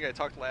 I think I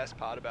talked last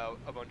pod about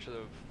a bunch of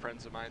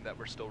friends of mine that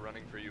were still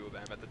running for U of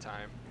M at the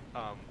time,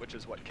 which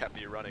is what kept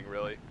me running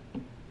really.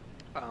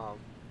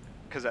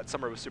 Because that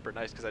summer was super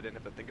nice because I didn't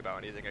have to think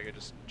about anything. I could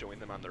just join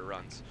them on their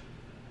runs.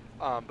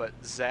 But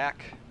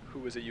Zach, who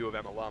was a U of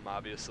M alum,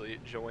 obviously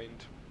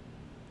joined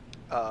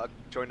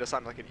us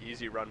on like an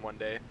easy run one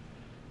day,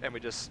 and we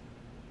just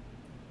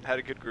had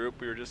a good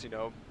group. We were just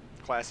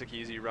classic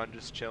easy run,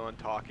 just chilling,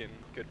 talking,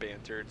 good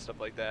banter and stuff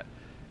like that.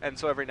 And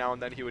so every now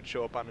and then he would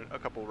show up on a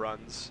couple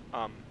runs.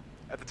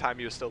 At the time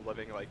he was still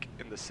living like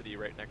in the city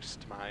right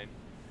next to mine.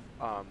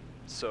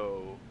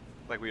 So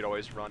like we'd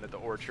always run at the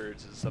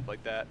orchards and stuff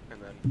like that.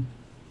 And then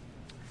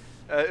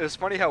it was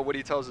funny how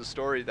Woody tells his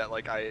story that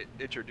like I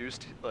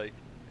introduced like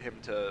him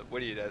to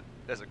Woody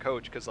as a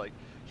coach because like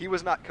he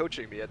was not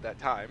coaching me at that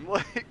time.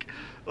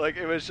 Like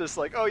it was just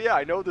like, oh yeah,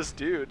 I know this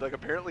dude. Like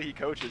apparently he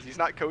coaches. He's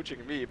not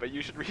coaching me, but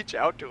you should reach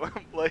out to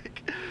him.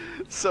 Like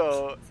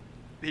so.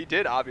 He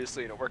did,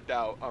 obviously, and it worked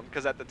out,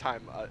 because at the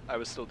time I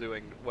was still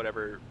doing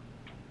whatever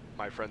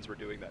my friends were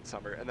doing that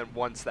summer. And then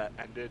once that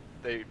ended,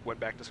 they went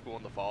back to school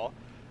in the fall.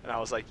 And I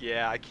was like,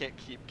 yeah, I can't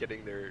keep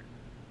getting their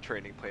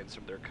training plans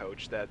from their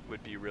coach. That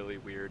would be really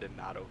weird and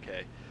not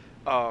okay.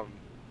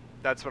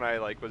 That's when I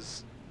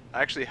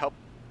actually helped,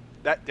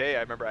 that day I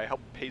remember I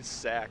helped pace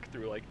Zach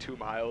through like 2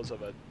 miles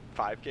of a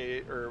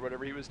 5K or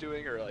whatever he was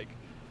doing, or like,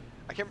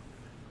 I can't.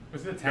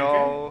 Was it a 10K?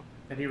 No.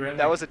 And he ran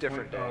that like was a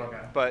different day,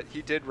 okay. But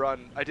he did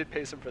run. I did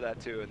pace him for that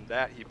too, and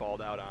that he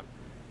balled out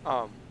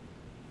on.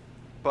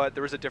 But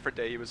there was a different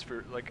day. He was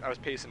I was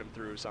pacing him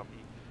through something,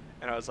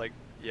 and I was like,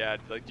 "Yeah,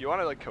 like, do you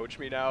want to like coach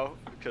me now?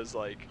 Because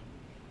I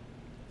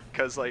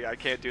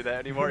can't do that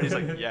anymore." And he's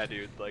like, "Yeah,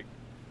 dude. Like,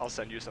 I'll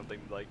send you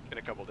something like in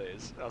a couple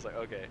days." And I was like,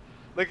 "Okay."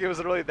 Like it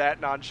was really that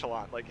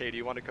nonchalant. Like, "Hey, do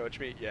you want to coach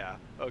me?" "Yeah."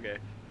 "Okay."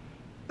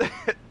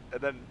 And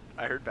then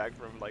I heard back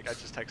from him. Like I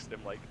just texted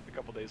him like a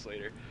couple days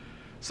later.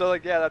 So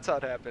like yeah, that's how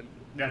it happened.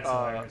 That's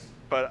hilarious.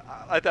 But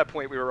at that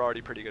point we were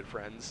already pretty good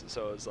friends,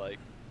 so it was like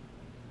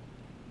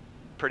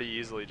pretty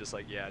easily just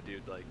like, yeah,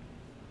 dude, like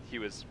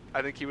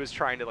I think he was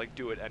trying to like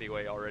do it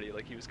anyway already.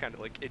 Like he was kind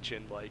of like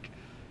itching like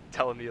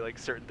telling me like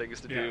certain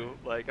things to do.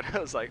 Like, and I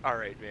was like, all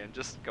right, man,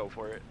 just go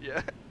for it.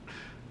 Yeah.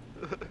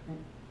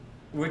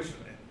 Which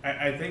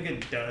I think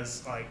it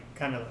does like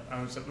kind of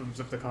opens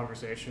up the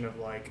conversation of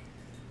like,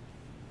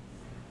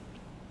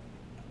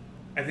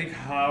 I think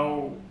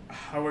how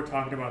we're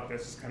talking about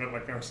this kind of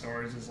like our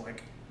stories is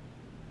like,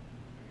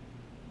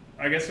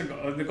 I guess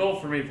the goal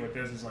for me with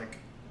this is like,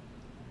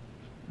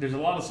 there's a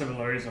lot of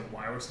similarities of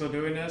why we're still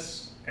doing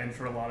this, and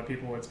for a lot of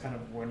people it's kind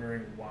of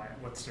wondering why,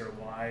 what's their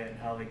why and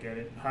how they get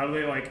it, how do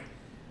they like,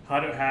 how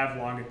to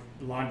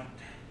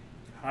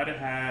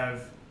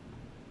have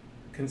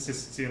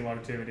consistency and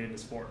longevity in the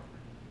sport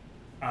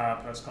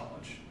post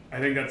college. I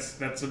think that's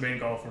the main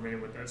goal for me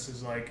with this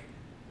is like,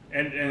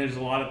 and there's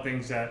a lot of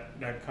things that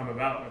come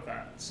about with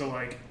that. So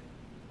like,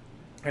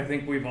 I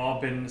think we've all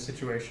been in a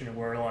situation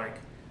where like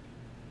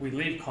we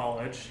leave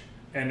college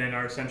and then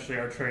essentially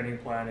our training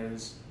plan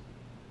is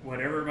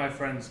whatever my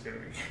friend's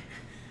doing.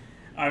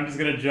 I'm just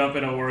gonna jump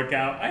in a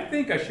workout. I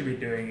think I should be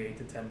doing 8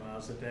 to 10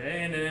 miles a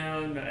day, and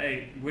then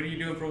hey, what are you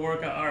doing for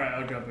workout? All right,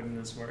 I'll jump into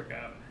this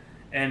workout,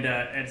 and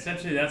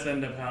essentially that's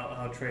end up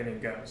how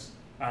training goes.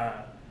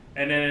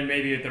 And then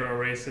maybe throw a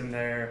race in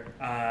there,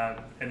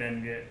 and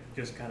then it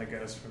just kind of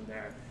goes from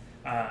there.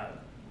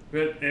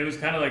 But it was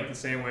kind of like the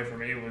same way for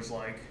me. It was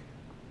like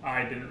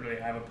I didn't really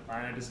have a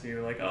plan. I just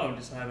knew like, oh,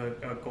 just have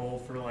a goal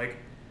for like,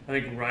 I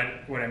think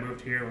right when I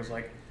moved here was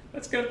like,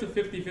 let's get up to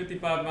 50,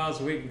 55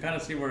 miles a week and kind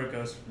of see where it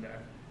goes from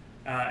there.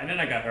 And then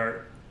I got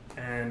hurt,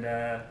 and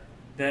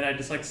then I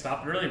just like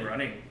stopped really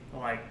running,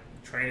 like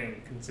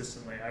training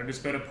consistently. I would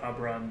just go to pub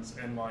runs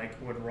and like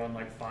would run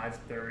like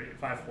 5:30,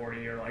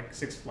 5:40 or like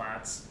 6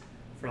 flats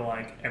for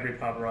like every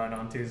pub run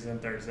on Tuesdays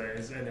and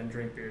Thursdays, and then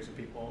drink beers with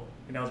people.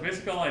 And that was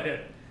basically all I did.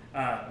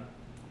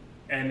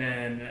 And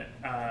then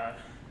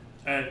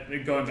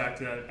going back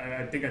to that,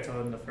 I think I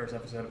told in the first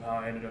episode of how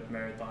I ended up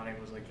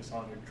marathoning was like just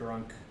on a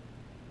drunk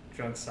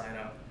sign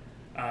up.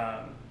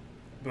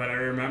 But I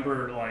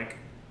remember like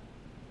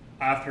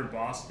after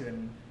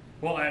Boston,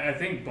 well, I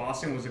think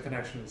Boston was a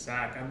connection to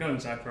Zach. I've known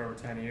Zach for over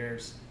 10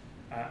 years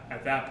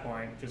at that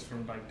point, just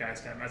from like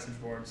Dice-Cat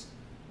message boards.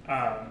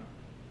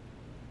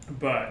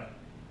 But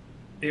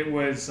it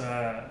was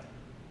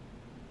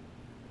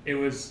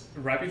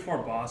right before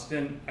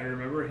Boston. I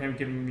remember him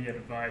giving me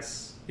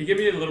advice. He gave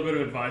me a little bit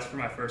of advice for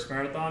my first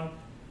marathon,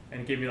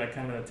 and he gave me like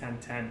kind of the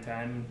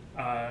 10-10-10,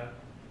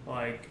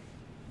 like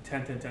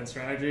 10-10-10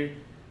 strategy,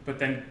 but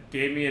then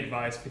gave me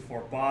advice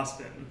before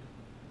Boston,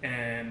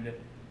 and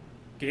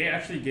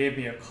actually gave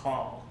me a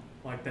call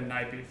like the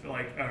night before,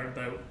 like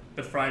or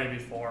the Friday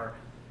before,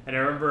 and I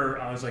remember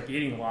I was like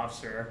eating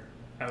lobster.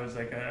 I was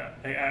like,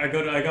 I go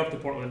up to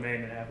Portland,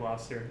 Maine, and have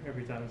lobster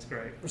every time. It's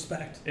great.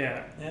 Respect.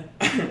 Yeah. Yeah.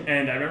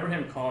 And I remember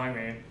him calling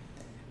me,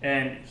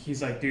 and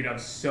he's like, dude, I'm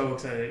so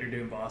excited that you're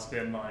doing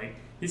Boston. Like,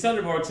 he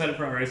sounded more excited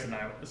for a race than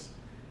I was,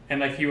 and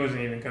like he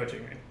wasn't even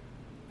coaching me.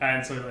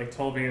 And so like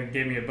told me and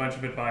gave me a bunch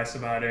of advice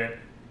about it.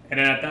 And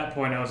then at that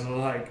point I was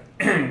like,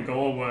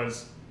 goal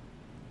was,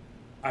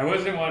 I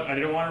didn't want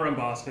to run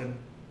Boston.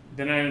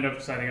 Then I ended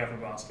up signing up for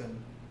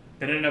Boston.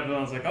 Then I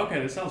was like, okay,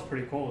 this sounds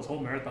pretty cool. This whole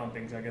marathon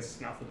thing, I guess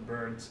it's not for the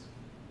birds.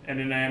 And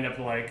then I end up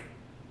like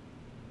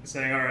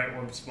saying, all right,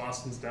 once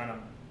Boston's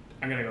done,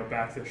 I'm gonna go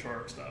back to the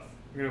shorter stuff.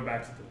 I'm gonna go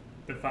back to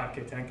the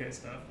 5K, 10K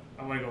stuff.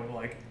 I want to go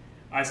like,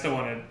 I still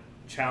want to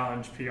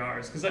challenge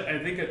PRs, because I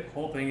think the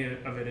whole thing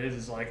of it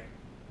is like,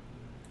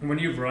 when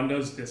you've run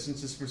those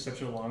distances for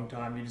such a long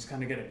time, you just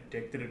kind of get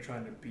addicted to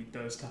trying to beat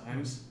those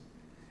times.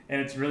 And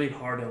it's really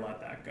hard to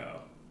let that go.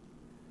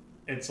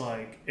 It's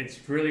like,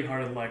 it's really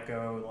hard to let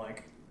go,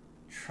 like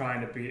trying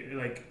to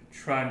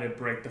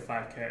break the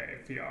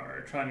 5K PR,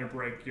 or trying to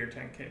break your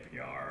 10K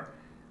PR.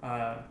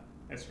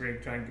 It's really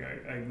trying to go,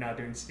 like not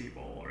doing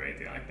steeple or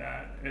anything like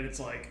that. And it's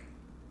like,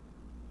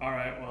 all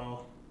right,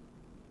 well,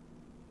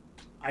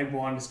 I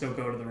want to still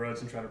go to the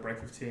roads and try to break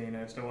 15.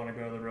 I still want to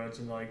go to the roads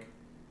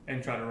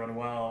and try to run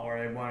well, or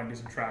I want to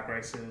do some track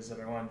races,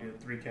 and I want to do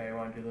the 3K, I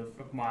want to do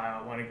the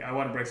mile, I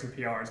want to break some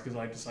PRs, because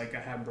I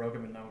haven't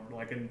broken them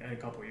in a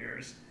couple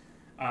years.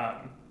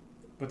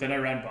 But then I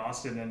ran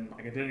Boston, and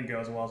like it didn't go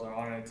as well as I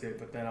wanted it to.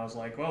 But then I was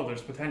like, well,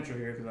 there's potential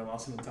here, because I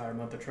lost an entire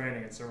month of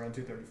training and still ran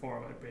 2:34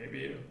 on my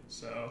debut.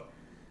 So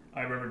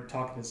I remember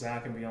talking to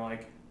Zach and being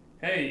like,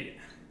 hey,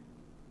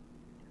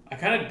 I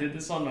kind of did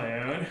this on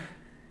my own,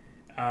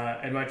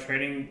 and my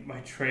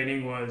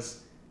training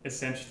was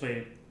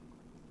essentially.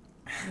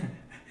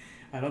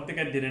 I don't think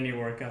I did any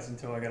workouts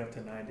until I got up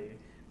to 90,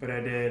 but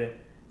I did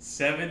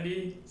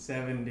 70,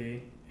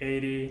 70,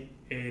 80,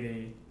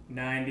 80,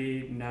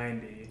 90,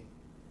 90,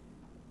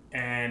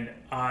 and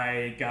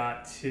I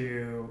got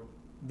to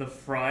the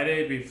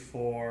Friday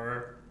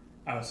before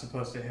I was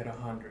supposed to hit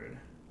 100,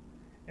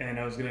 and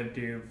I was going to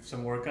do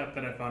some workout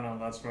that I found on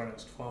Let's Run. It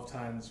was 12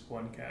 times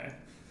 1K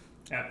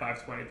at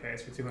 520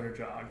 pace for 200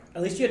 jog.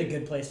 At least you had a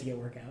good place to get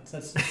workouts.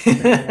 That's pretty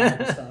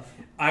stuff.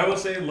 I will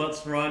say,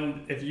 Let's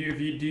Run. If you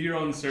do your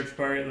own search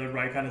bar, the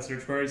right kind of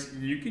search bars,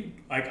 you can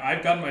like.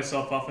 I've gotten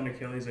myself off an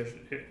Achilles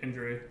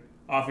injury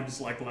off of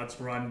just like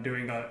Let's Run,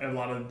 doing a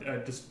lot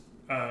of just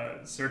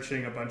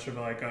searching a bunch of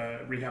like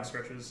rehab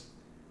stretches.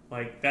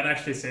 Like that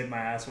actually saved my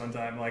ass one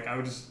time. Like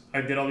I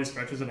did all these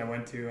stretches and I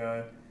went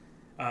to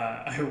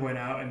I went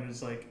out and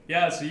was like,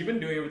 yeah, so you've been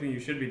doing everything you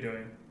should be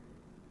doing.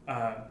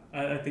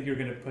 I think you're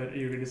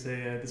gonna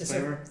say a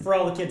disclaimer. So for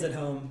all the kids at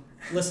home,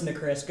 listen to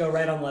Chris. Go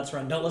right on Let's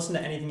Run. Don't listen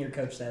to anything your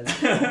coach says.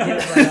 Get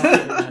it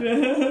right off the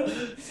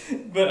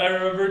internet. But I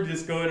remember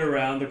just going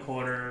around the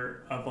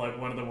corner of like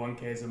one of the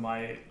 1Ks and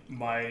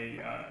my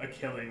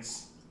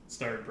Achilles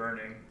started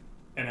burning,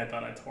 and I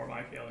thought I tore my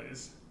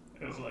Achilles.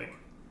 It was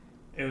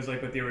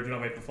like with the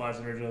original Vaporflies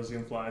and original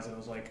Zoom flies, and it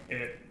was like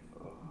it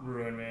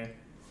ruined me.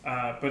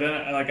 But then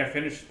I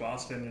finished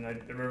Boston, and I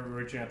remember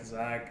reaching out to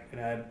Zach and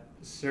I had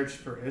searched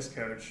for his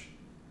coach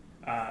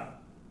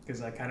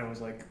because I kind of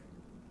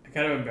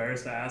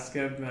embarrassed to ask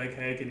him like,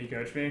 hey, can you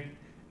coach me?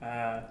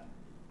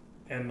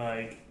 And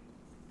like,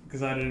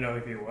 because I didn't know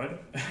if he would.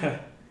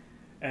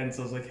 And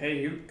so I was like,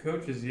 hey, who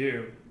coaches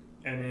you?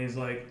 And he's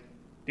like,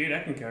 dude, I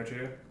can coach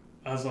you.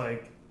 I was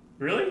like,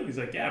 really? He's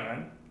like, yeah,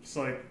 man. Just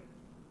like,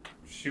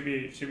 shoot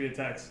me a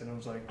text. And I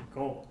was like,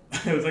 cool.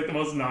 It was like the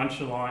most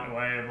nonchalant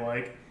way of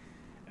like,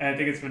 and I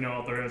think it's been no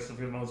other. It's the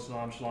most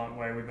nonchalant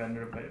way we've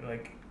ended up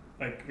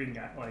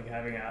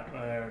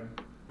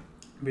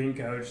being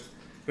coached.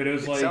 But it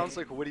was It sounds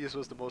like Woody's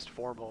was the most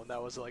formal, and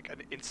that was like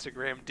an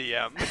Instagram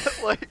DM.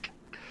 Like,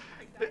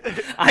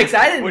 I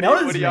didn't Woody,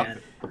 notice, Woody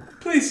man.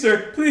 please,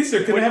 sir,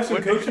 can I have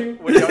some coaching?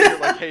 Woody out here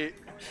like, hey,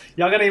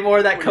 Y'all got any more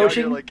of that Woody out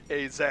here coaching? like,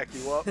 hey, Zach,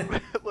 you up?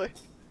 Like,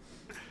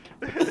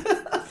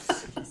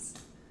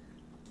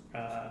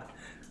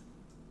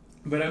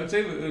 But I would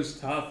say it was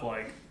tough,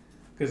 like,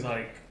 because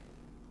like.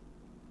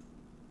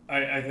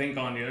 I think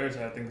on the other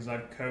side of things,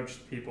 I've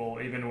coached people,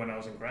 even when I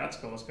was in grad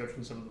school, I was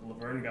coaching some of the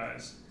Laverne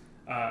guys.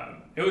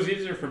 It was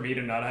easier for me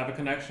to not have a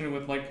connection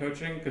with like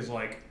coaching because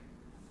like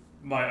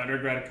my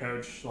undergrad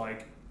coach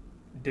like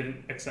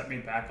didn't accept me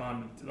back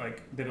on,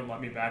 like didn't let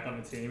me back on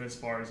the team as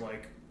far as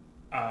like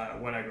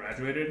when I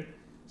graduated.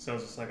 So I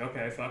was just like,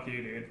 okay, fuck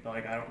you, dude.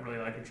 Like I don't really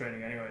like your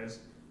training anyways.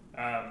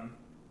 And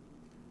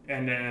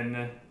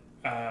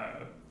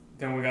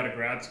then we got to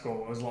grad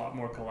school. It was a lot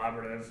more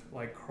collaborative.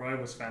 Like Croy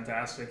was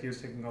fantastic. He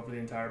was taking over the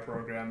entire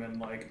program,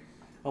 and like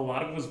a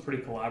lot of it was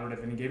pretty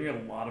collaborative. And he gave me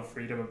a lot of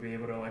freedom to be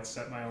able to like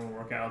set my own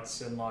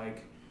workouts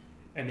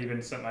and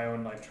even set my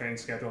own like training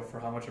schedule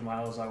for how much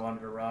miles I wanted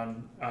to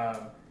run.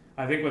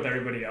 I think with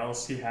everybody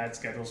else, he had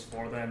schedules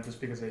for them just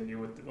because they knew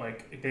what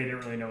they didn't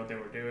really know what they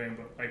were doing.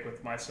 But like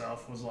with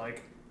myself was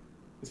like,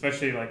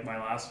 especially like my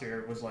last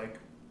year was like,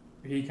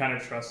 he kind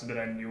of trusted that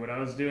I knew what I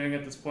was doing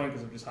at this point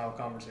because of just how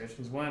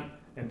conversations went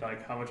and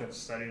like how much I've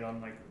studied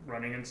on like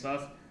running and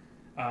stuff.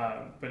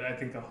 But I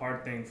think the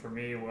hard thing for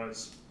me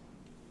was,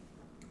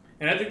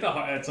 and I think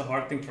it's a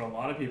hard thing for a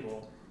lot of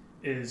people,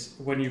 is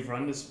when you've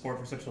run this sport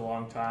for such a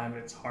long time,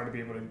 it's hard to be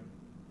able to,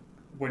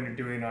 when you're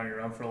doing it on your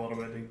own for a little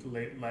bit, to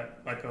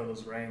let go of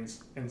those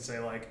reins and say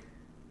like,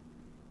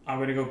 I'm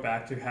going to go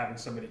back to having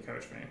somebody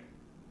coach me.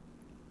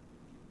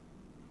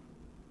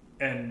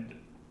 And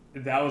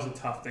that was a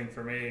tough thing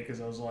for me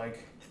because I was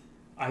like,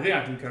 I think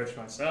I can coach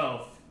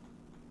myself.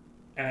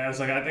 And I was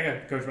like, I think I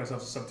could coach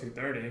myself to sub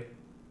 230.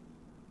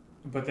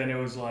 But then it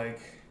was like,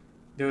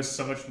 there was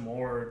so much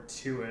more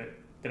to it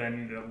that I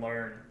needed to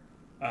learn.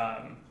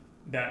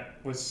 That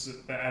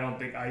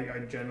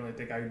I genuinely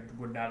think I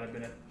would not have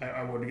been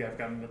I would have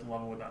gotten at the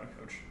level without a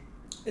coach.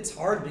 It's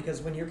hard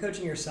because when you're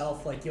coaching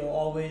yourself, like you'll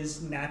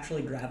always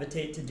naturally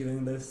gravitate to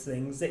doing those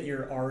things that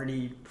you're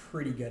already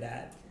pretty good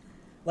at.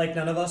 Like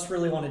none of us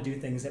really want to do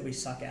things that we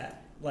suck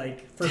at.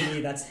 Like for me,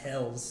 that's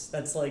hills.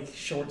 That's like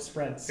short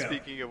sprints.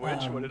 speaking of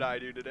which, what did I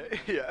do today?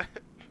 Yeah.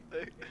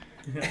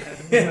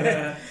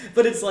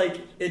 But it's like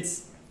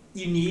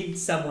you need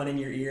someone in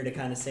your ear to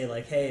kind of say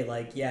like, hey,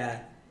 like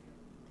yeah,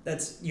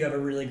 you have a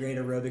really great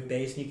aerobic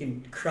base and you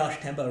can crush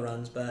tempo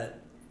runs, but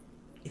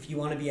if you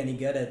want to be any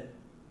good at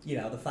the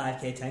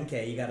 5K,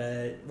 10K, you got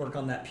to work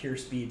on that pure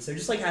speed. So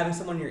just like having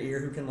someone in your ear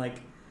who can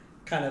like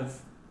kind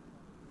of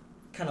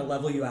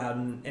level you out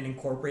and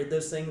incorporate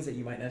those things that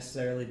you might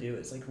necessarily do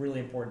is like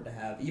really important to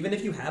have. Even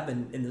if you have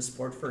been in the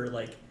sport for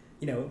like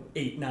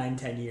 8, 9,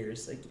 10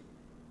 years, like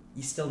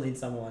you still need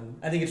someone.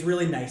 I think it's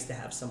really nice to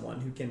have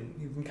someone who can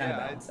kind of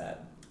balance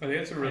that. I think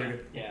that's a really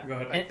good. Yeah. Go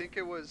ahead. I think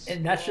it was.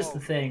 And that's just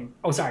the thing.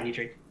 Oh, sorry,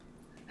 Dietrich.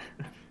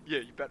 Yeah,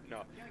 you bet.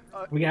 No.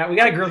 We got a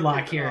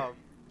gridlock here.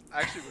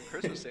 Actually, when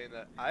Chris was saying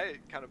that, I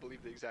kind of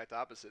believe the exact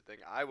opposite thing.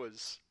 I'm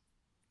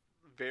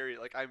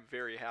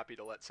very happy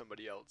to let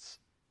somebody else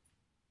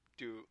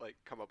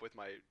come up with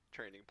my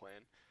training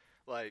plan.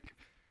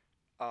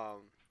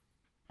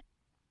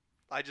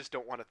 I just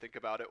don't want to think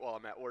about it while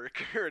I'm at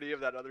work or any of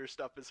that other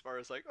stuff as far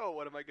as like, oh,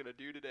 what am I going to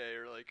do today?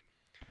 Or like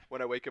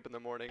when I wake up in the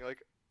morning,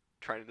 like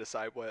trying to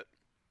decide what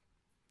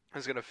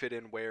is going to fit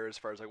in where as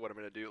far as like what I'm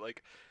going to do.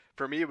 Like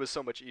for me, it was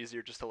so much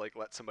easier just to like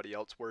let somebody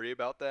else worry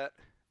about that.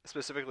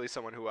 Specifically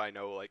someone who I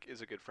know like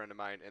is a good friend of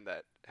mine and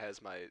that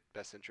has my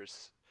best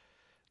interests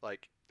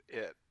like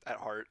at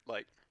heart.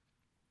 Like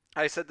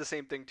I said the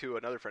same thing to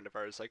another friend of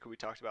ours, like who we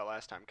talked about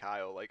last time,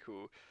 Kyle, like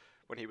who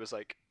when he was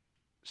like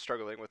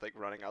struggling with like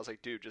running, I was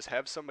like, dude, just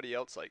have somebody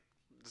else like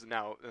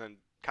now. And then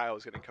Kyle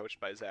was getting coached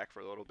by Zach for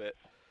a little bit,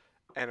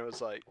 and it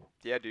was like,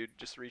 yeah, dude,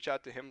 just reach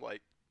out to him.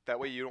 Like that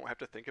way, you don't have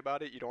to think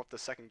about it. You don't have to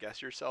second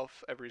guess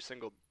yourself every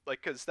single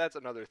like, because that's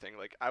another thing.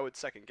 Like I would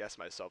second guess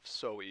myself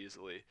so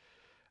easily,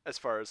 as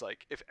far as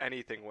like if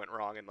anything went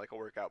wrong in like a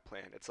workout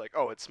plan. It's like,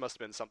 oh, it must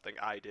have been something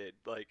I did,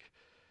 like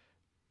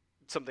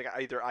something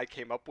either I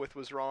came up with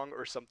was wrong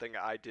or something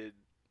I did,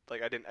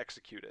 like I didn't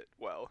execute it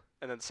well.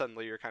 And then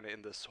suddenly you're kind of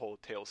in this whole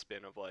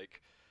tailspin of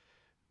like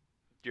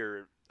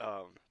your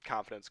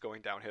confidence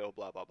going downhill,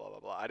 blah blah blah blah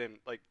blah. I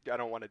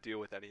don't want to deal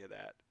with any of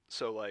that.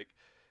 So like,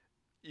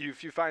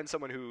 if you find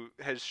someone who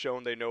has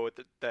shown they know what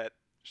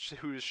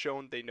who's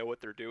shown they know what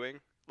they're doing,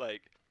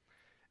 like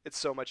it's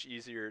so much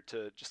easier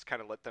to just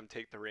kind of let them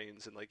take the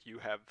reins, and like you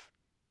have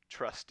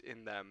trust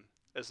in them,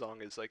 as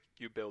long as like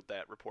you build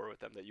that rapport with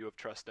them, that you have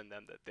trust in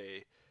them that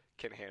they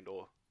can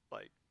handle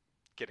like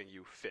getting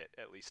you fit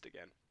at least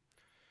again.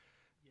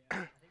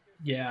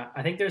 Yeah,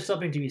 I think there's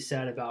something to be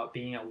said about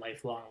being a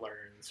lifelong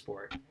learner in the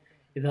sport.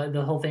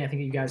 The whole thing I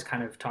think you guys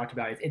kind of talked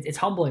about, it's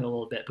humbling a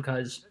little bit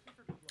because,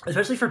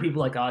 especially for people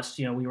like us,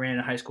 you know, we ran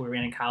in high school, we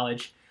ran in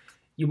college,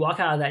 you walk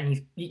out of that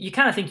and you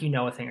kind of think you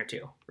know a thing or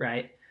two,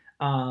 right?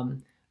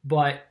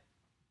 But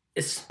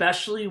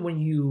especially when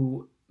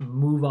you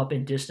move up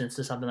in distance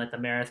to something like the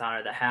marathon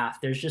or the half,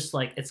 there's just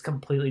like, it's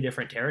completely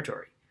different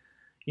territory.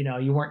 You know,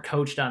 you weren't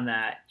coached on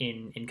that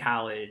in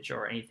college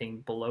or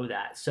anything below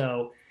that.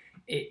 So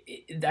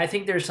I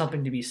think there's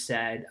something to be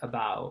said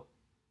about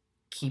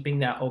keeping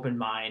that open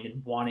mind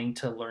and wanting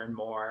to learn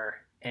more.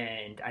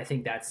 And I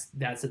think that's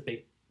a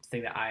big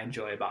thing that I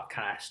enjoy about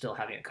kind of still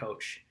having a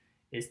coach,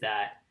 is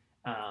that,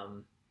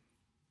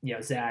 you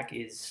know, Zach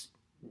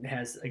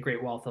has a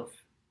great wealth of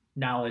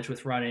knowledge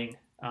with running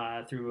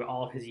through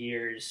all of his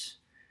years.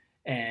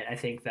 And I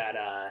think that,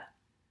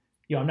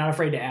 you know, I'm not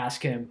afraid to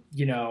ask him,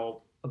 you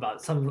know,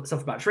 about some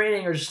stuff about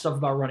training or just stuff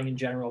about running in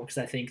general, because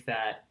I think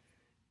that,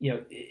 you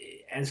know,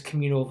 as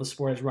communal of a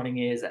sport as running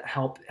is, that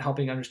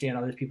helping understand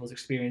other people's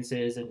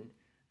experiences and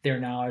their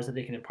knowledge that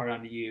they can impart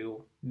onto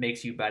you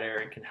makes you better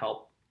and can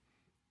help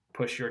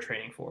push your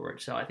training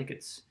forward. So I think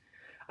it's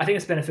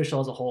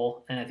beneficial as a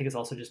whole, and I think it's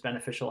also just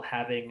beneficial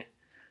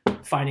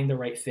finding the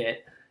right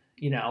fit,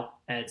 you know,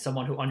 and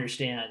someone who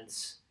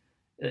understands.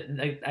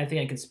 I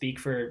think I can speak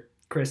for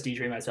Chris,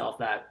 Dietrich, and myself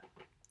that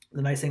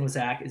the nice thing with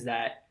Zach is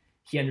that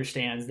he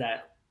understands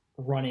that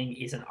running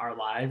isn't our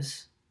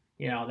lives.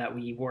 You know, that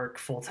we work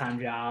full-time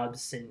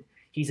jobs, and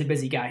he's a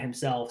busy guy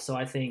himself. So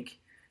I think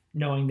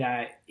knowing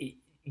that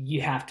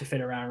you have to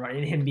fit around running,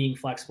 and him being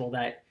flexible,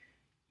 that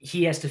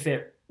he has to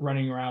fit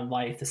running around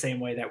life the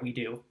same way that we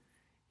do.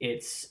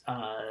 It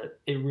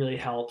really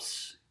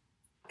helps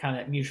kind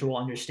of mutual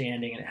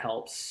understanding, and it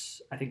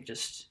helps, I think,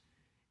 just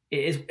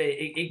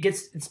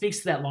it speaks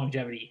to that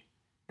longevity,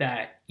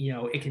 that, you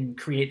know, it can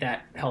create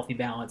that healthy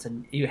balance,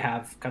 and you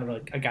have kind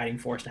of a guiding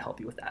force to help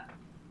you with that.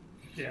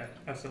 Yeah,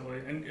 absolutely.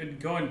 And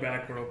going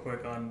back real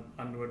quick on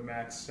what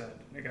Max said,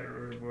 I got to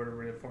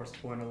reinforce the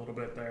point a little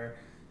bit there,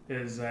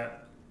 is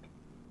that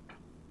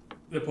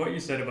the point you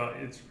said about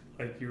it's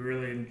like you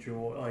really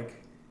enjoy, like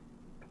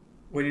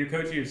when you're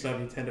coaching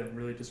yourself, you tend to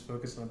really just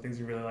focus on things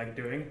you really like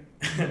doing.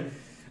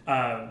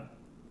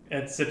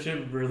 It's such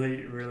a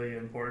really, really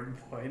important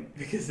point,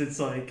 because it's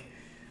like,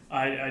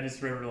 I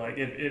just remember like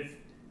if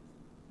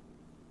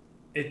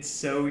it's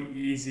so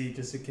easy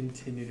just to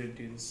continue to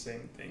do the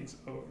same things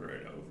over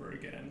and over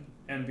again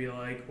and be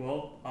like,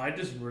 well, I'm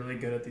just really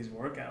good at these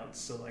workouts.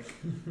 So like,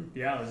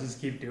 yeah, let's just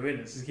keep doing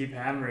this. Just keep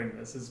hammering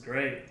this. It's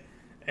great.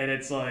 And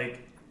it's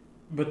like,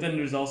 but then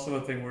there's also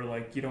a thing where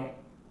like,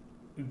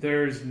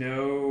 there's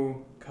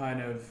no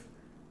kind of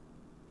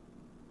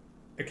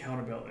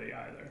accountability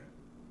either.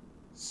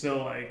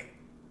 So like,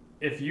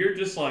 if you're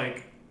just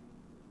like,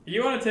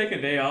 you want to take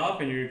a day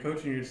off and you're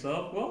coaching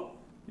yourself, well,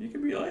 you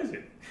can be lazy.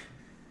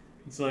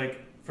 It's like,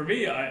 for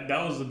me, that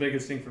was the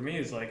biggest thing for me,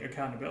 is like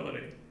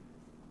accountability.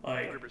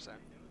 Like, 100%.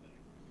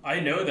 I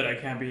know that I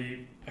can't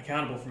be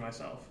accountable for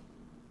myself.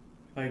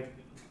 Like,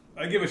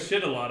 I give a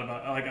shit a lot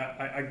about, like,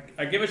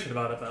 I give a shit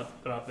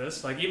about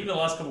this. Like, even the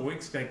last couple of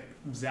weeks, like,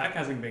 Zach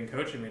hasn't been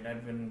coaching me,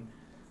 and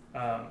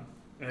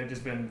I've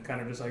just been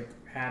kind of just like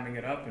hamming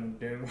it up and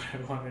doing what I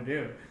want to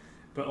do.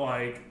 But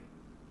like,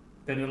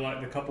 then in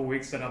like the couple of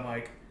weeks that I'm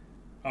like,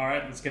 all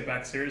right, let's get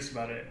back serious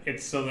about it,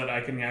 it's so that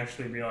I can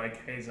actually be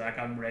like, hey, Zach,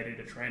 I'm ready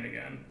to train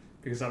again.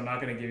 Because I'm not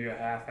going to give you a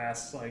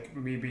half-ass, like,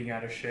 me being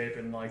out of shape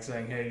and, like,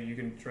 saying, hey, you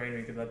can train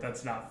me, because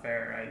that's not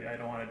fair. I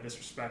don't want to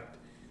disrespect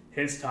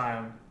his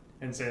time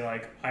and say,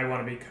 like, I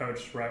want to be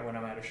coached right when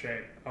I'm out of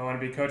shape. I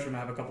want to be coached when I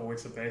have a couple of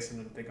weeks of base and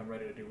then think I'm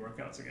ready to do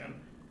workouts again.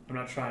 I'm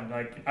not trying,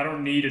 like, I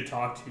don't need to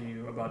talk to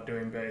you about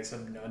doing base.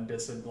 I've done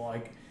this, and,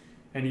 like,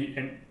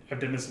 and I've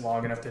done this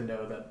long enough to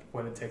know that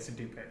what it takes to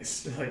do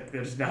base. Like,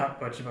 there's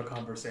not much of a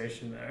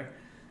conversation there.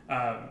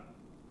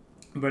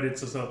 But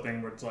it's just a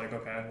thing where it's like,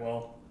 okay,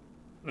 well,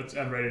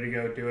 I'm ready to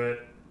go do it.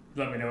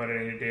 Let me know what I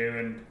need to do,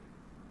 and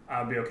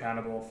I'll be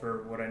accountable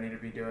for what I need to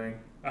be doing.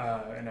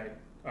 And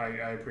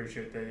I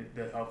appreciate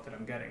the help that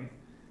I'm getting.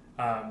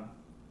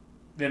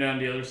 then on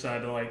the other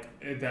side, like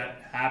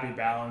that happy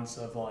balance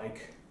of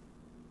like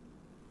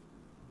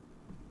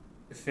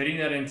fitting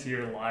that into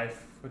your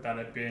life without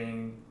it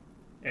being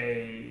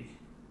a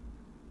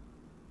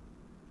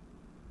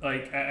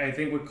like I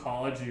think with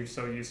college you're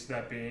so used to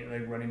that being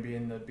like running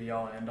being the be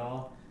all end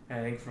all, and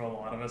I think for a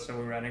lot of us that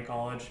we ran in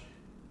college,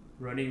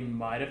 running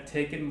might have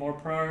taken more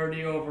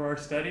priority over our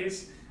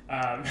studies.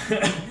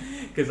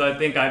 Because I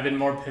think I've been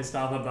more pissed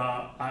off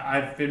about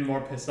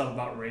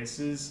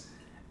races,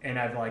 and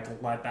I've like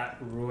let that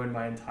ruin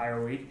my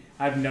entire week.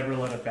 I've never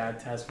let a bad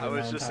test ruin my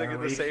entire week. I was just thinking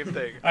the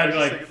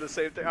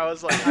same thing. I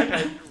was like, I've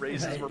had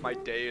races where my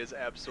day is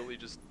absolutely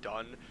just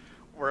done,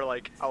 where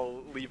like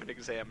I'll leave an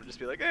exam and just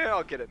be like,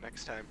 I'll get it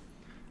next time.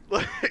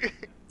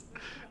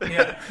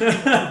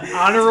 Yeah.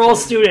 Honor roll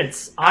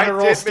students. Honor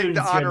roll I did make students.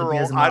 the honor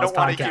roll. I don't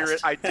want to hear podcast.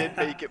 it. I did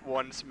make it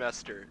one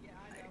semester.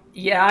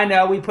 Yeah, I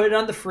know. We put it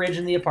on the fridge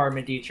in the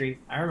apartment, Dietrich.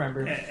 I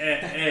remember.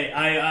 Hey,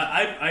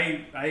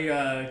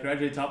 I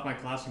graduated top of my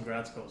class in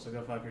grad school, so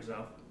go fuck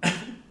yourself.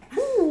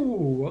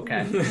 Ooh,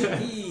 okay.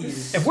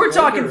 Jeez. If we're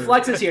talking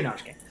flexes here, no, I'm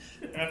just kidding.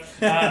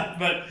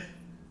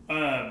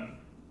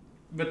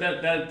 But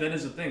that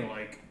is the thing.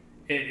 Like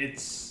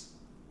it's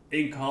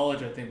in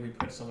college. I think we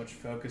put so much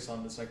focus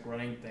on this like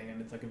running thing, and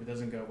it's like if it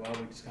doesn't go well,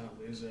 we just kind of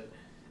lose it.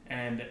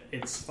 And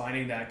it's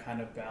finding that kind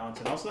of balance,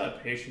 and also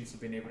that patience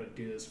of being able to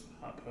do this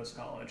post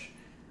college,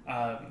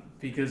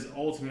 because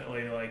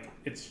ultimately, like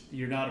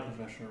you're not a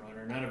professional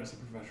runner. None of us are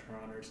professional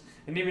runners,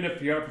 and even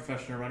if you are a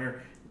professional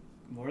runner,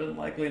 more than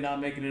likely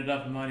not making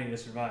enough money to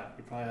survive.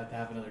 You probably have to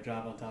have another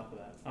job on top of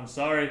that. I'm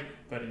sorry,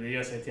 but the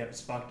USATF is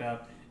fucked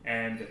up,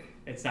 and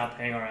it's not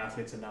paying our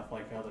athletes enough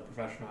like other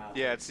professional athletes.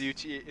 Yeah,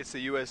 it's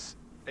the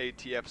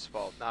USATF's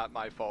fault, not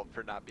my fault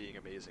for not being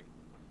amazing.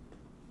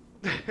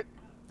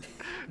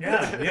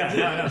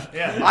 Yeah.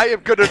 I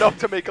am good enough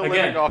to make a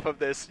living off of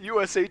this.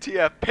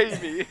 USATF, pay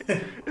me.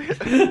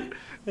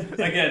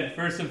 Again,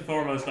 first and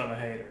foremost, I'm a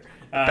hater.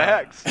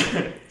 Facts.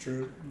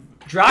 True.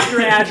 Drop your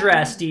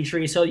address,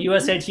 Dietrich, so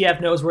USATF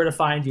knows where to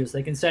find you, so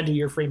they can send you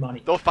your free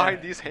money. They'll find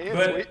these hands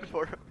waiting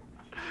for them.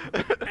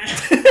 Oh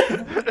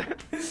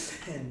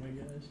my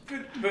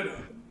gosh.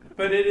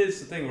 But it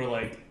is the thing where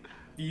like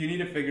you need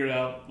to figure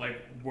out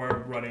like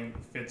where running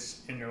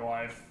fits in your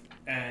life,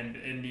 and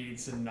it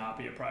needs to not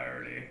be a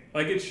priority.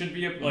 Like it should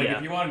be if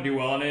you want to do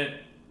well in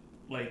it,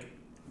 like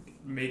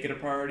make it a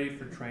priority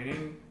for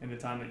training in the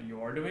time that you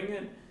are doing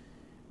it,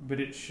 but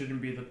it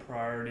shouldn't be the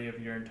priority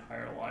of your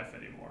entire life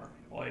anymore.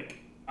 Like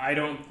I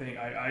don't think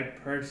I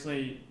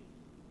personally,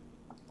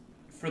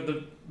 for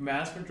the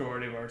mass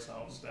majority of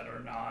ourselves that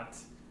are not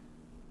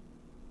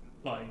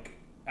like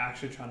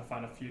actually trying to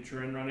find a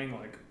future in running,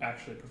 like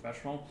actually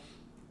professional,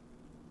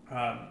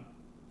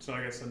 so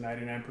I guess the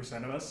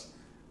 99% of us,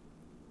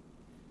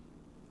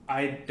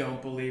 I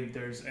don't believe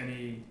there's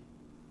any.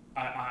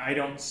 I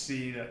don't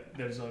see that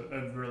there's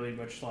a really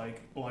much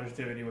like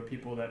longevity with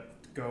people that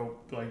go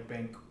like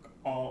bank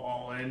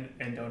all in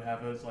and don't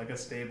have a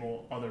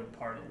stable other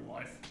part of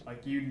life.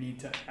 Like you need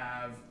to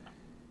have,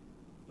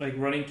 like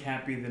running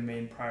can't be the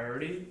main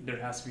priority. There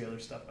has to be other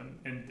stuff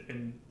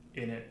in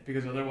it,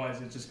 because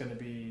otherwise it's just going to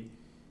be,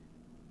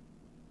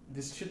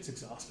 this shit's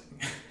exhausting.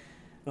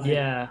 Like,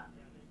 yeah.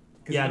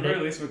 Because at the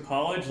very least with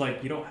college,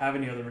 like you don't have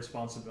any other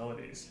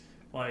responsibilities.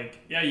 Like,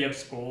 yeah, you have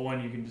school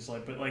and you can just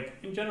like, but like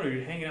in general,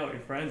 you're hanging out with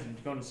your friends and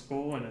you're going to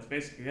school and that's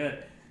basically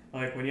it.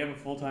 Like when you have a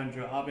full-time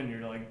job and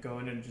you're like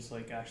going and just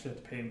like actually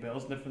have to pay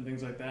bills and different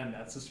things like that, and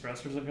that's the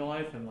stressors of your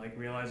life, and like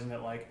realizing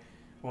that like,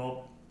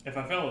 well, if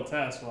I fail a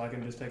test, well, I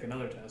can just take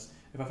another test.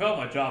 If I fail at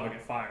my job, I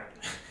get fired.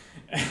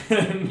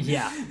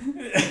 Yeah.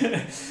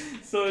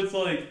 So it's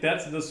like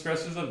that's the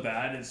stressors of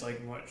that. It's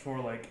like much more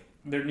like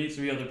there needs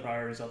to be other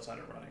priorities outside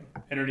of running,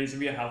 and there needs to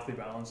be a healthy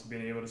balance of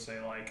being able to say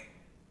like,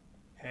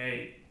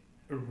 hey,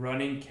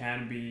 running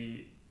can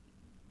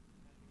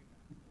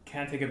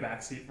take a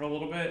backseat for a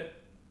little bit.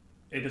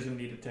 It doesn't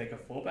need to take a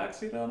full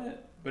backseat on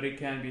it, but it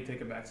can take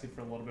a backseat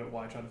for a little bit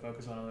while I try to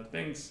focus on other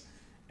things.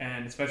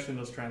 And especially in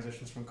those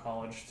transitions from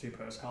college to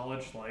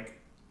post-college, like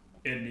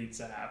it needs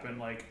to happen.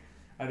 Like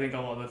I think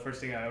the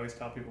first thing I always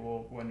tell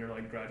people when they're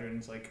like graduating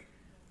is like,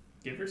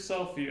 give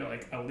yourself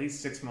like at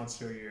least 6 months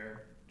to a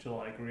year to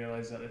like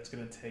realize that it's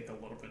gonna take a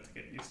little bit to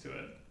get used to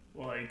it.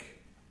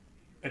 Like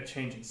a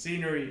change in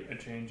scenery, a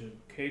change in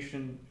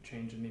location, a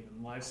change in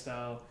even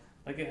lifestyle.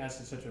 Like it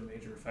has such a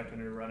major effect on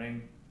your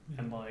running,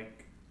 and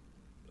like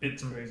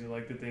it's crazy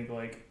like to think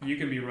like you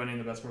can be running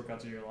the best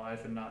workouts of your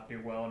life and not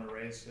do well in a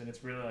race, and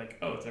it's really like,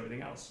 oh, it's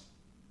everything else.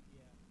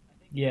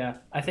 Yeah,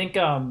 I think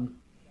that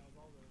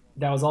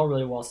was all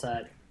really well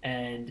said,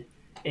 and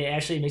it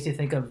actually makes me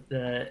think of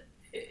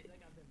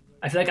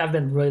I feel like I've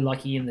been really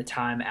lucky in the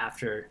time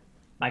after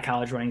my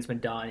college running's been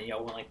done, you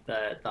know, when like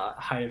the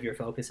height of your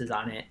focus is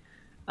on it.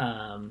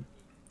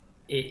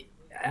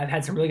 I've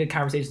had some really good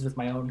conversations with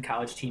my own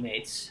college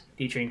teammates,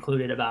 Dietrich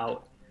included,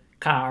 about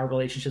kind of our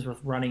relationships with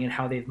running and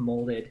how they've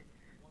molded.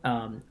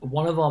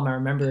 One of them I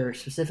remember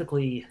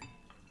specifically,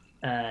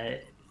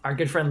 our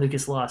good friend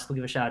Lucas Lusk, we'll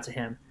give a shout out to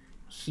him.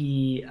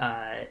 He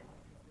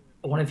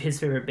one of his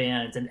favorite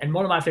bands, and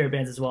one of my favorite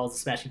bands as well is the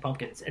Smashing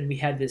Pumpkins. And we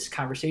had this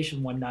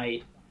conversation one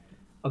night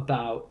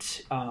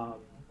about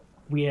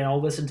we had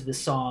all listened to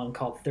this song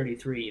called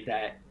 33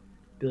 that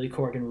Billy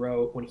Corgan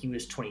wrote when he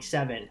was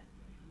 27.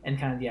 And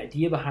kind of the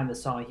idea behind the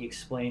song, he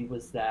explained,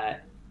 was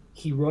that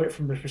he wrote it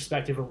from the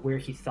perspective of where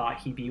he thought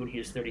he'd be when he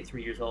was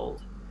 33 years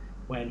old,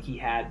 when he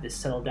had this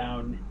settled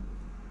down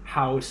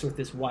house with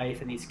his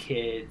wife and these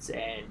kids,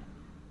 and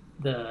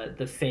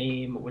the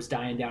fame was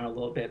dying down a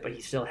little bit, but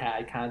he still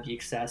had kind of the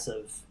excess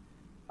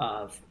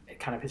of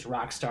kind of his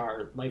rock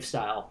star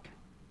lifestyle.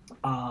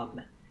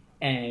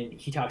 And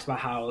he talks about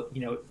how,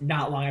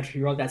 not long after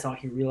he wrote that song,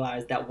 he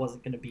realized that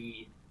wasn't going to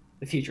be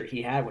the future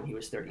he had when he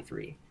was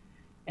 33.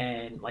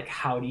 And like,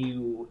 how do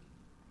you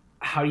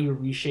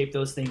reshape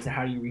those things, and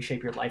how do you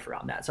reshape your life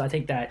around that? So I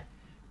think that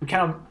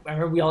I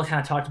remember we all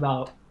kind of talked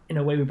about, in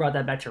a way, we brought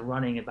that back to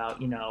running,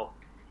 about,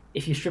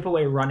 if you strip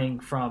away running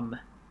from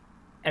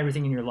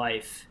everything in your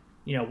life,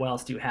 what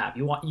else do you have?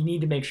 You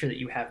need to make sure that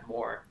you have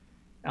more.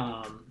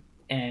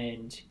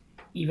 And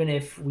even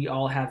if we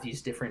all have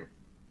these different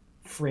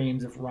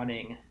frames of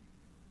running,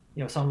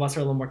 some of us are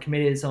a little more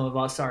committed, some of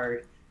us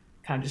are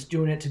kind of just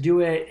doing it to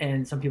do it,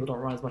 and some people don't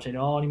run as much at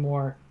all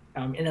anymore,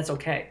 and that's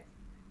okay.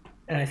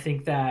 And I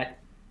think that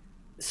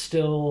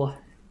still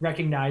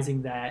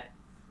recognizing that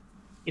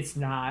it's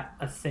not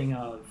a thing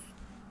of,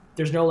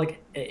 there's no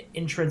like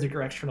intrinsic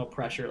or external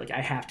pressure, like I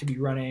have to be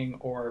running,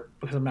 or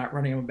because I'm not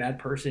running I'm a bad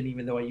person,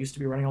 even though I used to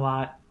be running a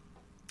lot.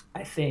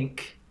 I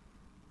think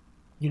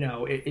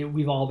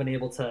we've all been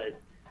able to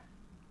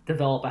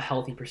develop a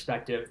healthy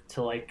perspective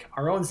to like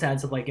our own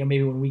sense of like,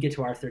 maybe when we get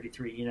to our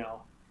 33,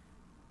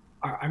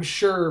 I'm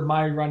sure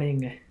my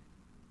relationship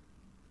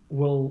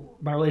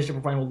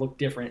with running will look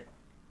different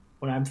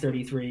when I'm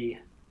 33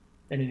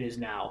 than it is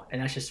now,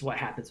 and that's just what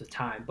happens with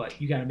time.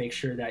 But you got to make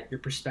sure that your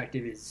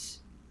perspective is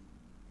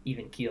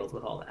even keeled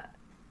with all that.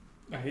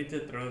 I hate to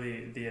throw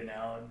the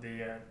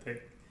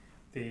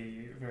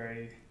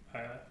very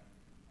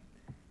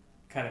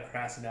kind of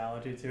crass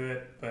analogy to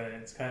it, but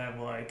it's kind of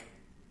like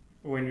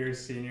when you're a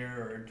senior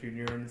or a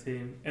junior in the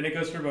team, and it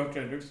goes for both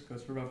genders.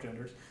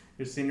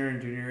 You're senior and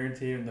junior in the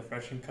team, and the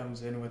freshman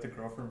comes in with a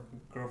girlfriend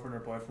or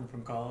boyfriend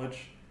from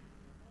college,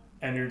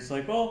 and you're just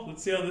like, well,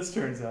 let's see how this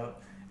turns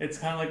out. It's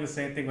kind of like the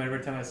same thing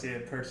every time I see a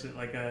person,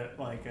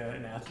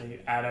 an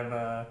athlete out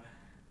of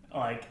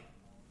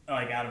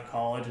out of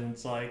college, and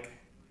it's like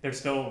they're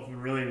still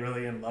really,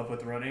 really in love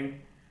with running,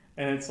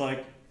 and it's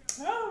like,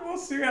 oh, we'll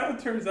see how it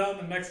turns out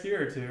in the next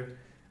year or two.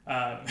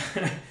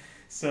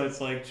 So it's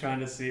like trying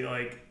to see,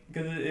 like,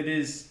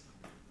 because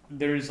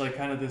there's like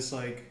kind of this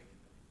like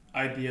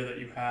idea that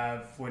you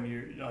have when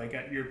you're like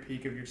at your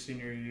peak of your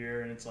senior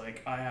year, and it's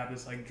like, I have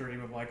this like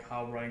dream of like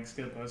how running's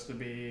supposed to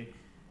be,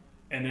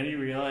 and then you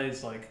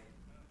realize like,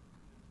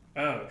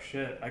 oh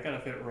shit, I gotta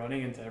fit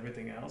running into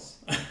everything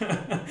else.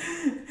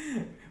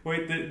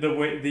 Wait,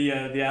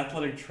 the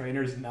athletic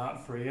trainer's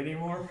not free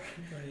anymore.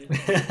 Right.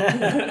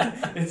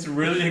 It's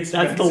really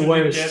expensive. That's the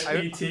worst.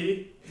 To get PT.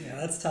 Yeah,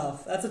 that's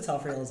tough. That's a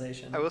tough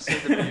realization. I will say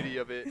the beauty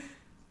of it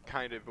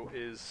kind of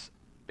is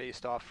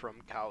based off from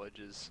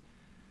colleges,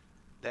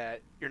 that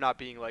you're not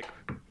being like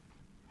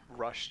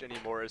rushed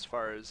anymore as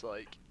far as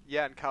like,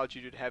 yeah, in college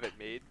you did have it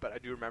made, but I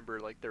do remember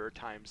like there were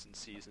times and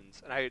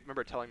seasons, and I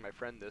remember telling my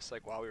friend this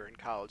like while we were in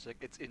college, like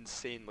it's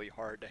insanely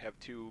hard to have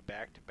 2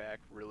 back-to-back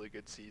really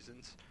good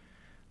seasons,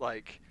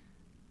 like,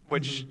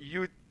 which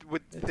you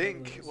would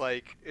think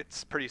like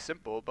it's pretty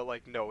simple, but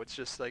like no, it's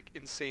just like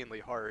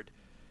insanely hard.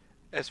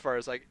 As far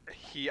as like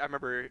I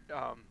remember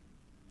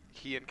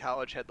he in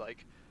college had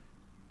like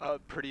a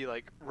pretty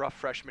like rough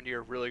freshman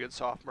year, really good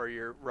sophomore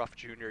year, rough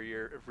junior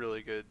year,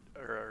 really good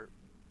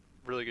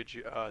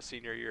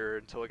senior year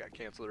until it got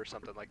canceled or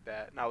something like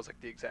that. And I was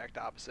like the exact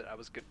opposite. I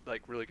was good,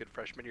 like really good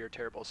freshman year,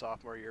 terrible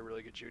sophomore year,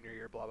 really good junior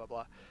year, blah blah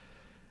blah.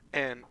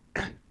 And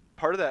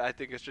part of that I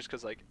think is just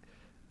because like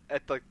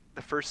at like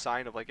the first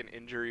sign of like an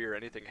injury or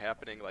anything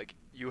happening, like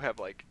you have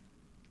like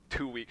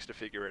 2 weeks to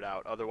figure it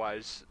out.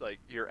 Otherwise, like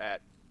you're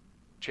at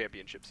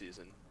championship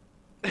season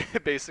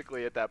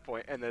basically at that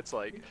point, and it's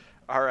like,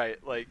 all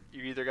right, like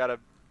you either got to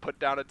put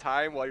down a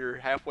time while you're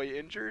halfway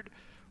injured,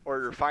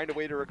 or find a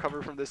way to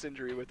recover from this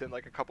injury within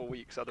like a couple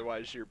weeks,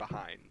 otherwise you're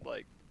behind.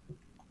 Like,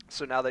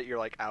 so now that you're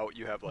like out,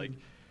 you have like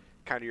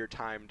kind of your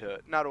time to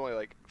not only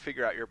like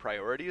figure out your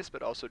priorities,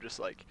 but also just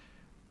like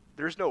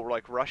there's no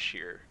like rush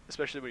here,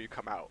 especially when you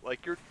come out.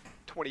 Like you're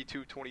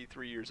 22,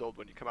 23 years old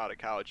when you come out of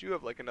college. You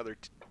have like another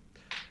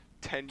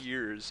 10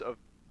 years of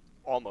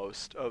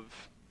almost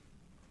of,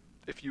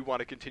 if you want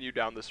to continue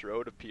down this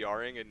road of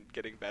PRing and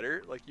getting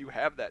better, like you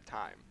have that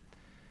time.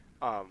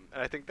 And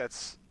I think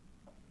that's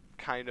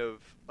kind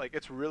of like,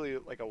 it's really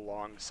like a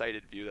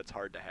long-sighted view that's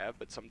hard to have,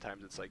 but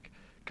sometimes it's like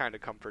kind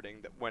of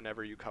comforting that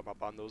whenever you come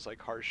up on those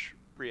like harsh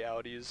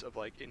realities of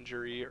like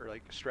injury or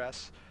like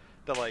stress,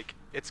 that like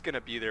it's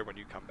gonna be there when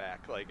you come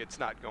back. Like it's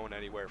not going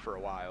anywhere for a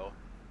while.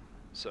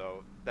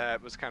 So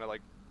that was kind of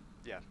like,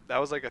 yeah, that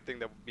was like a thing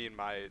that me and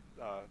my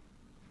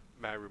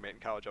roommate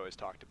in college always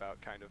talked about,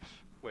 kind of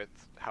with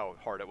how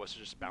hard it was to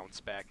just bounce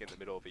back in the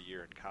middle of a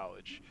year in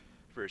college.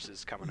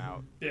 versus coming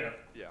out. Yeah.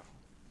 Yeah.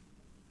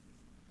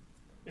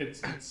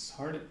 It's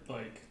hard to,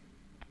 like,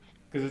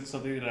 because it's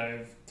something that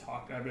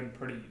I've been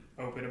pretty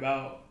open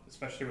about,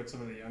 especially with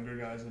some of the younger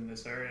guys in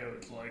this area.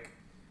 It's like,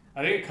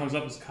 I think it comes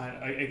up as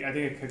I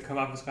think it could come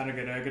off as kind of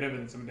negative,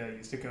 and somebody that I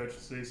used to coach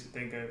used to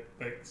think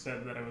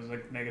said that I was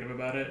like negative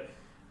about it,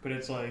 but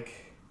it's like,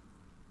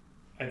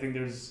 I think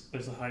there's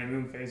a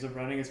honeymoon phase of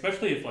running,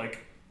 especially if like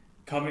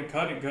throwing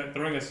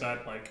aside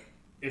like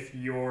if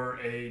you're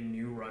a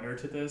new runner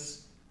to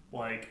this,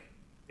 like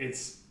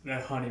it's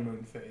that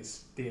honeymoon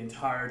phase the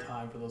entire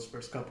time for those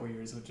first couple of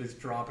years of just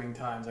dropping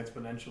times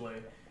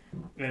exponentially,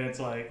 and it's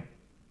like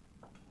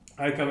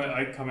I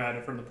come at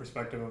it from the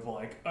perspective of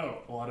like, oh,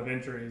 a lot of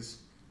injuries,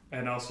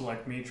 and also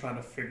like me trying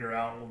to figure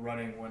out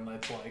running when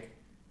that's like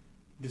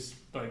just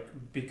like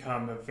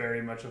become a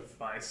very much a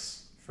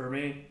vice for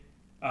me,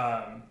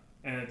 and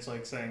it's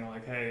like saying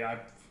like, hey,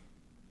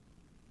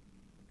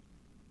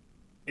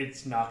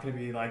 it's not going to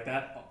be like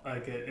that.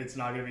 Like it's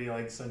not going to be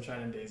like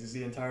sunshine and daisies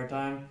the entire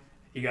time.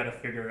 You got to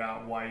figure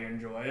out why you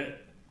enjoy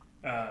it.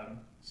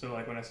 So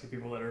like when I see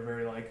people that are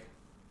very like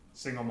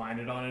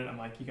single-minded on it, I'm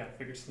like, you got to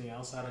figure something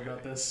else out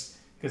about this,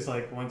 because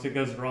like once it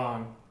goes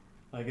wrong,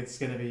 like it's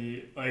going to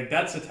be like,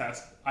 that's a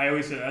test. I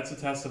always say that's a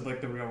test of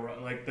like the real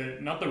run, like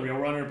not the real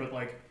runner, but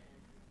like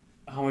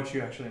how much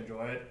you actually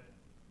enjoy it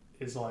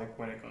is like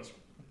when it goes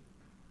wrong,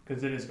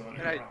 because it is going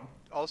to go wrong.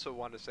 Also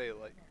want to say,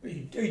 like, Are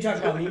you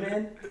talking about me,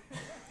 man?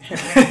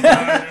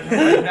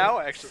 right now,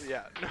 actually,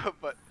 yeah. No,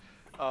 but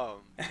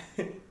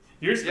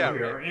you're still yeah,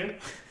 here, aren't you?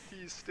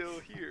 He's still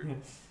here.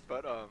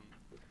 But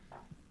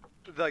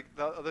like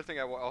the other thing,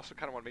 I also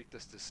kind of want to make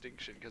this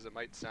distinction, because it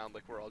might sound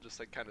like we're all just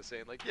like kind of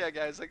saying like, yeah,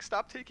 guys, like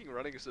stop taking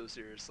running so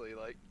seriously.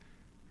 Like,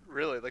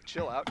 really, like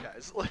chill out,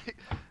 guys. Like,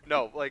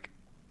 no, like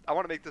I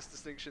want to make this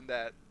distinction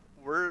that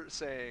we're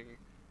saying,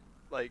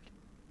 like,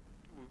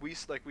 we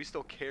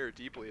still care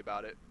deeply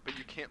about it, but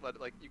you can't let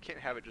it, like, you can't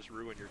have it just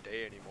ruin your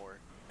day anymore.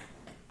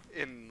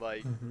 In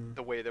like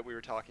the way that we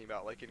were talking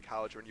about, like in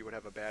college, when you would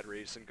have a bad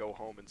race and go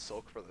home and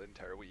sulk for the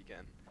entire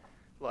weekend,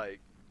 like,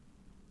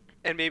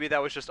 and maybe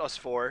that was just us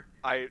four.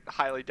 I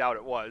highly doubt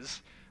it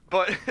was,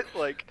 but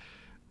like,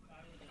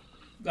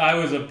 I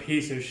was a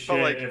piece of shit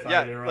like, if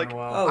yeah, I didn't run like,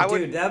 well. Oh, I dude,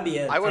 would- that'd be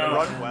it. I would Oh.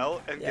 run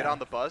well and get Yeah. on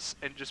the bus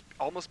and just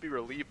almost be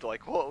relieved,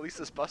 like, well, at least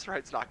this bus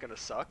ride's not gonna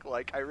suck.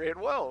 Like, I ran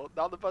well,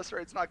 now the bus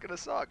ride's not gonna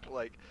suck.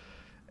 Like,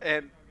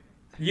 and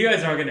You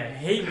guys are gonna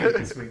hate me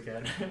this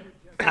weekend.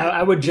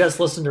 I would just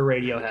listen to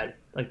Radiohead,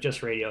 like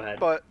just Radiohead.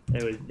 but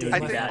it would I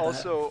be think bad.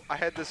 also I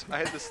had this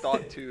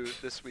thought too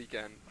this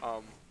weekend,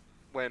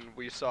 when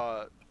we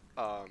saw,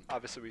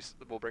 obviously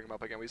we'll bring him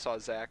up again. We saw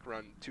Zach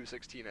run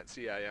 2:16 at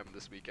CIM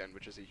this weekend,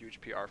 which is a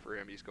huge PR for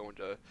him. He's going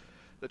to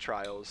the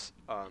trials,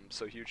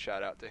 so huge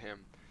shout out to him.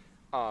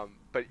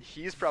 But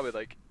he's probably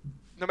like,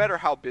 no matter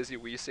how busy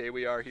we say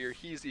we are here,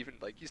 he's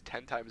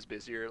 10 times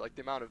busier. Like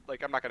the amount of,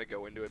 like, I'm not gonna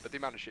go into it, but the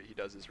amount of shit he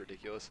does is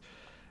ridiculous.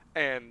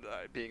 And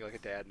being like a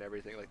dad and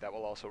everything like that,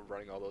 while also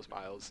running all those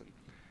miles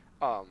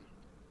and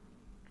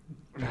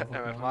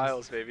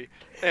miles, baby.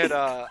 And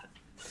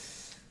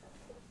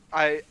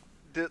I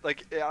did,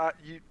 like,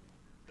 you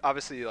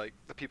obviously, like,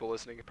 the people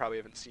listening probably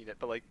haven't seen it,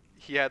 but like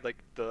he had like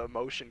the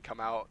emotion come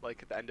out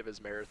like at the end of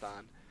his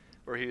marathon,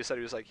 where he said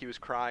he was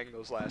crying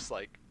those last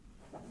like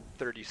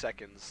 30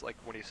 seconds, like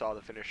when he saw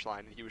the finish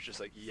line, and he was just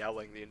like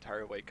yelling the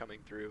entire way coming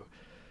through.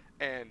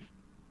 And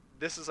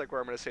this is like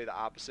where I'm going to say the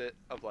opposite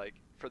of, like,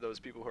 for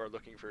those people who are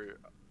looking for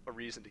a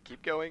reason to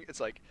keep going, it's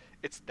like,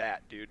 it's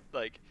that, dude.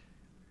 Like,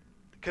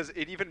 because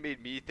it even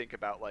made me think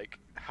about like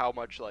how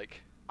much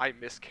like I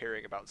miss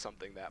caring about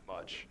something that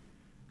much.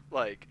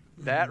 Like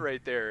that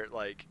right there,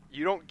 like,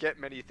 you don't get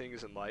many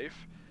things in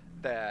life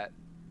that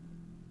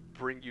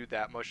bring you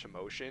that much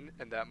emotion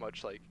and that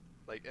much like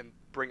and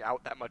bring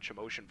out that much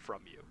emotion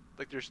from you.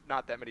 Like, there's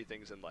not that many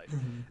things in life.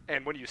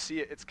 And when you see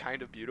it, it's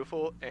kind of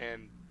beautiful.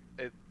 And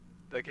it,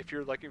 like, if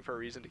you're looking for a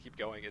reason to keep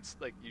going, it's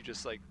like you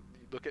just like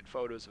look at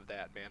photos of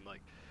that, man.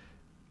 Like,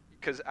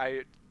 because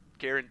I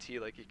guarantee,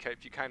 like,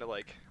 if you kind of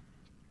like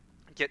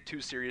get too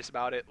serious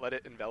about it, let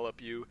it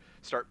envelop you,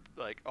 start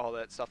like all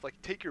that stuff, like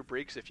take your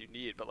breaks if you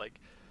need, but like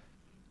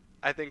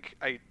I think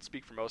I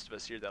speak for most of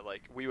us here that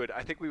like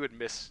I think we would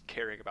miss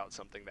caring about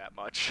something that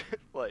much.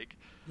 like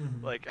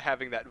like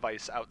having that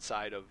vice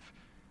outside of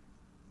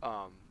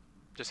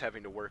just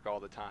having to work all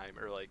the time,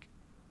 or like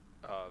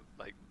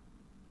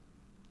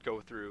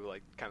go through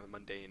like kind of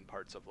mundane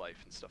parts of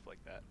life and stuff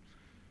like that.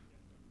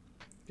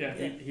 Yeah,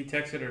 he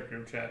texted our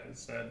group chat and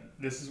said,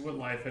 "This is what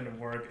life and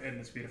work in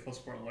this beautiful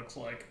sport looks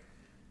like."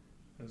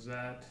 Is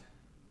that?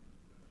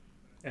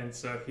 And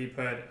so he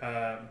put,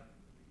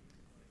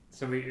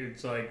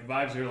 it's like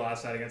vibes are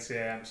last night against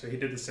CIM. So he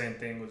did the same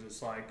thing, was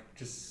just like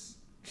just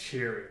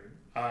cheering.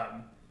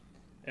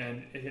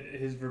 And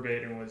his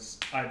verbatim was,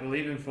 "I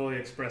believe in fully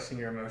expressing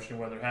your emotion,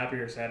 whether happy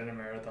or sad in a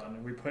marathon.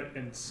 And we put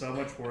in so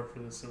much work for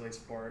this silly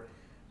sport.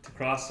 To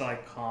cross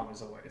like calm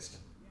is a waste."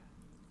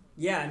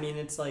 Yeah, I mean,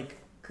 it's like,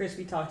 Chris,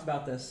 we talked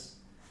about this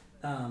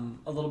a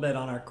little bit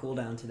on our cool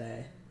down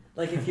today.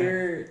 Like, if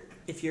you're,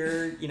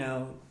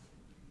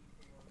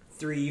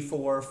 3,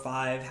 4,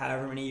 5,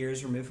 however many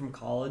years removed from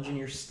college, and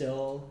you're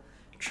still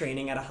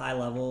training at a high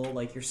level,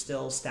 like you're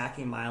still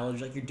stacking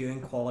mileage, like you're doing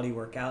quality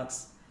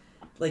workouts,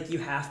 like you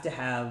have to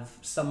have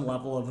some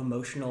level of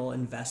emotional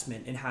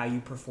investment in how you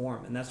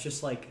perform. And that's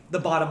just like the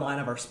bottom line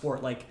of our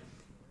sport. Like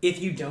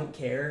if you don't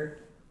care,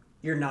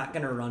 you're not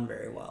going to run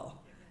very well.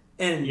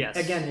 And Yes.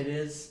 again,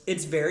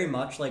 it's very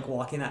much like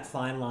walking that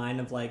fine line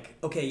of like,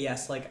 okay,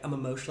 yes, like I'm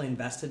emotionally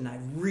invested and I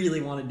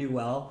really want to do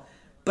well,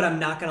 but I'm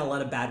not going to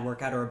let a bad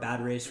workout or a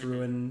bad race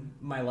ruin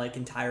my like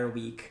entire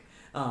week.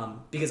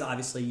 Because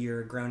obviously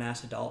you're a grown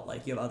ass adult,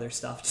 like you have other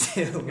stuff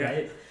to do,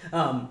 right?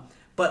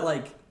 But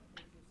like,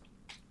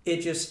 it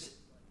just,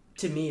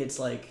 to me, it's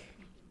like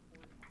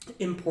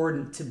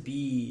important to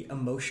be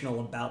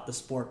emotional about the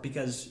sport,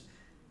 because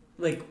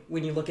like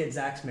when you look at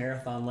Zach's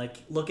marathon,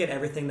 like look at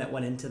everything that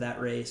went into that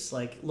race,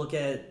 like look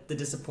at the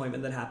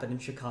disappointment that happened in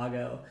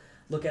Chicago,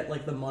 look at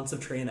like the months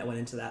of training that went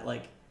into that,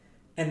 like,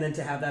 and then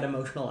to have that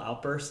emotional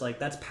outburst, like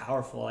that's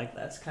powerful. Like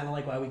that's kind of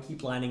like why we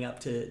keep lining up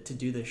to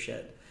do this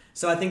shit.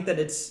 So I think that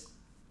it's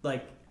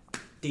like,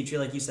 Dietrich,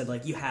 like you said,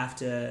 like you have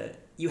to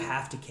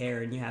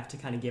care and you have to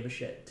kind of give a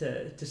shit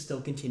to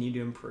still continue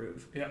to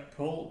improve. Yeah,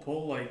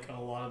 pull like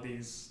a lot of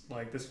these,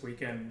 like this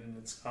weekend in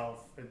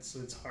itself,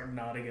 it's hard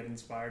not to get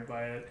inspired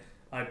by it.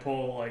 I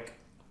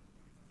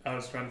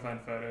was trying to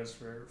find photos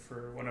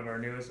for one of our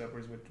newest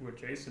uppers with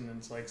Jason, and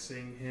it's like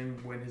seeing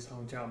him win his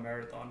hometown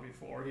marathon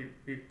before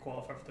he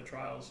qualified for the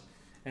trials,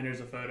 and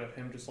there's a photo of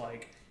him just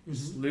like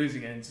just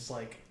losing it, and it's just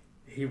like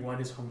he won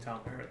his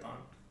hometown marathon,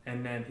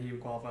 and then he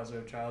qualifies for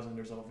the trials, and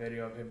there's a little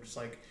video of him just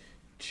like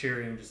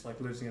cheering, just like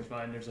losing his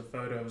mind. There's a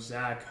photo of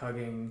Zach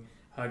hugging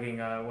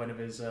one of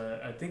his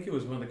I think it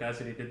was one of the guys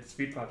that he did the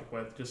speed project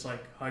with, just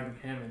like hugging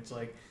him. It's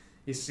like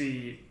you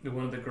see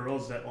one of the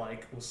girls that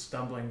like was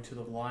stumbling to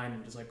the line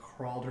and just like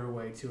crawled her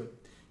way to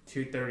a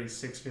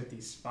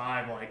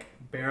 2:36:55, like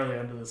barely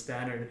under the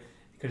standard,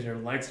 because her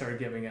legs started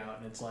giving out.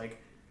 And it's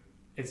like,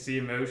 it's the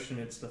emotion,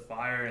 it's the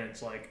fire, and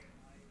it's like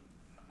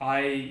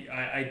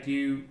I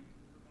do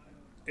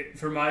it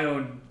for my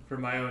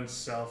own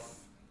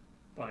self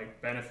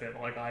like benefit.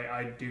 Like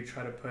I do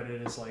try to put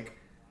it as like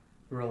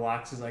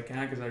relaxed as I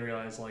can, because I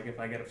realize like if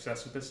I get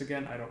obsessed with this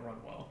again, I don't run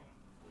well.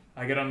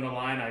 I get on the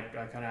line, I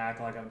kind of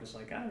act like I'm just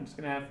like, I'm just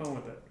gonna have fun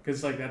with it,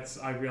 because like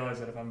I realize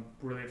that if I'm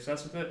really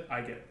obsessed with it,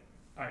 I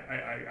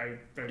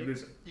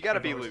lose it. You gotta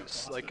be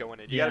loose, like going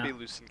in. You gotta be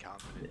loose and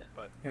confident.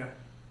 But yeah,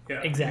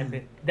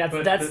 Exactly.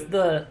 But That's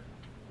the.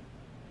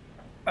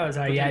 Oh,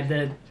 sorry. Yeah,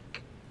 the.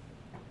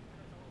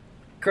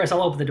 Chris,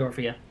 I'll open the door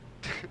for you.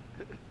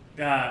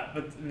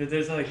 but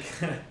there's like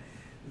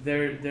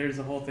there's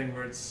a whole thing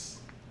where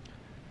it's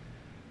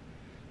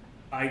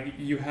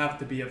you have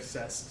to be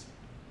obsessed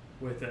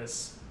with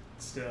this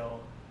still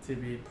to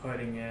be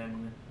putting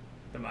in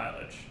the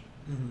mileage.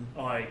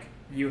 Like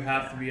you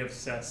have to be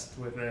obsessed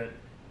with it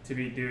to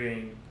be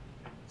doing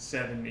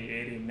 70,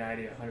 80,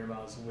 90, 100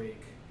 miles a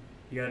week.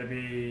 You got to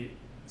be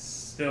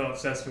still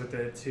obsessed with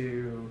it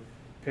to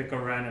pick a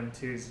random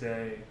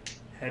Tuesday,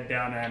 head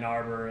down to Ann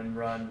Arbor and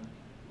run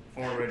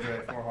 4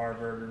 Ridgeway, 4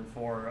 Harvard, and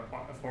 4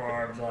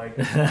 Arbs. Like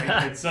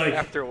it's like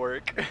after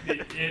work.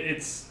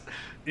 It's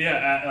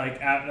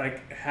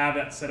have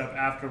that set up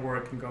after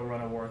work and go run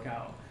a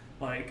workout.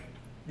 Like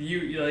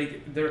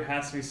there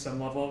has to be some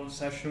level of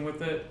obsession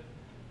with it,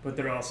 but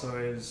there also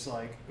is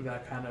like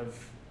that kind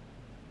of,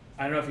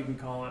 I don't know if you can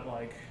call it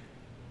like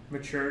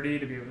maturity,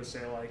 to be able to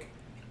say like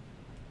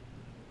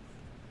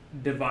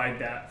divide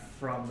that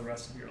from the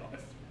rest of your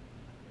life.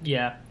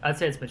 Yeah, I'd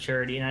say it's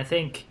maturity, and I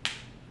think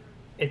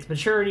it's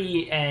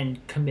maturity and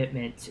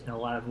commitment in a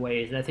lot of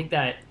ways. And I think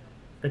that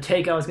the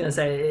take I was going to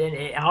say,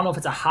 and I don't know if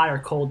it's a hot or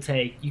cold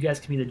take, you guys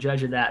can be the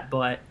judge of that,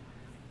 but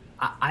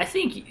I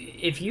think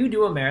if you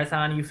do a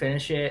marathon, you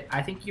finish it,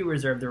 I think you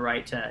reserve the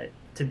right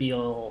to be a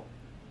little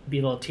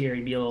teary,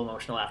 be a little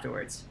emotional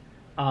afterwards.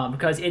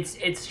 Because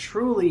it's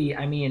truly,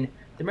 I mean,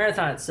 the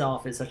marathon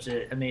itself is such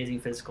an amazing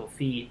physical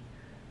feat,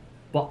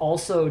 but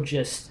also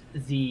just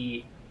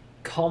the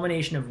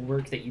culmination of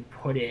work that you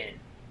put in.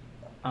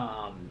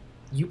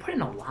 You put in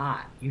a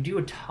lot. You do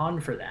a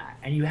ton for that,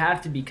 and you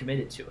have to be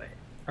committed to it,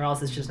 or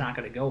else it's just not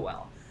going to go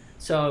well.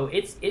 So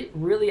it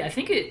really, I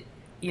think it,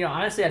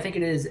 honestly, I think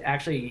it is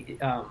actually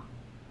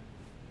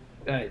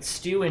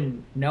Stu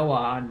and Noah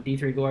on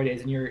D3 Glory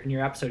Days in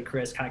your episode,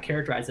 Chris, kind of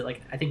characterized it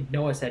like, I think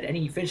Noah said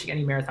finishing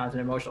any marathon is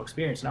an emotional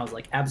experience, and I was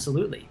like,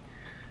 absolutely,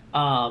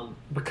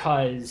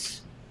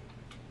 because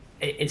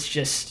it's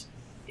just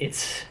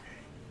it's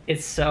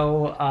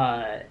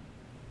so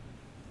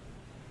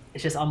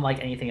it's just unlike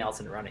anything else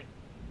in running.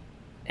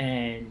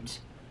 And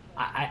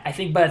I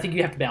think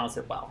you have to balance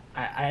it well.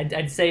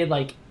 I'd say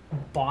like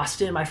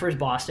Boston, my first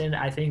Boston,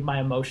 I think my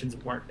emotions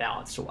weren't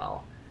balanced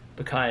well,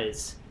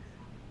 because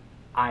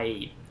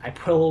I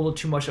put a little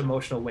too much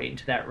emotional weight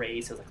into that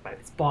race. I was like,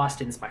 it's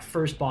Boston, it's my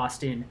first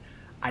Boston.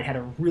 I had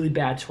a really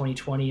bad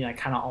 2020, and I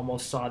kind of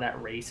almost saw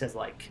that race as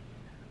like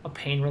a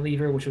pain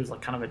reliever, which was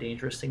like kind of a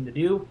dangerous thing to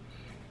do.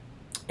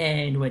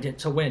 And when it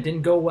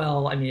didn't go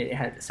well, I mean, it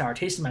had a sour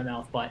taste in my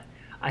mouth, but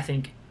I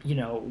think,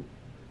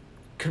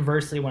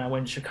 conversely, when I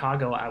went to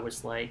Chicago, I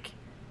was like,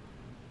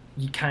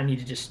 you kind of need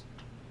to just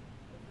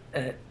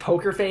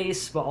poker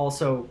face, but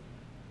also,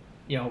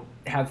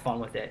 have fun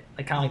with it.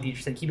 Like kind of like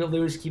Dietrich said, keep it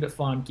loose, keep it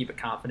fun, keep it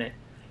confident,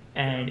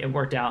 and it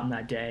worked out in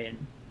that day.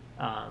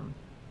 And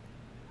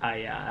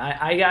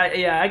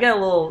I got a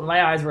little.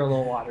 My eyes were a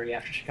little watery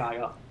after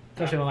Chicago,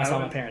 especially when I saw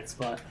my parents.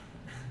 But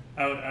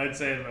I'd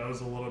say I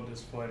was a little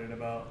disappointed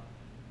about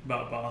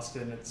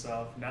Boston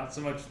itself. Not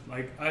so much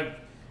like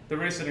the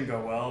race didn't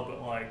go well,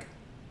 but like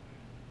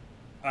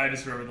I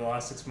just remember the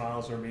last 6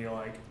 miles were me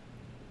like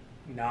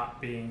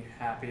not being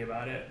happy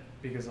about it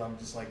because I'm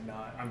just like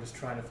not. I'm just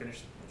trying to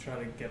finish, trying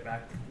to get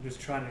back,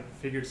 just trying to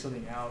figure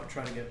something out,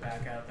 trying to get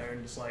back out there,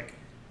 and just like.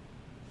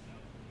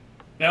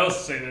 Now let's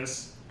say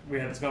this. We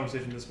had this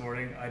conversation this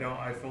morning.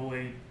 I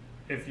fully,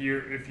 if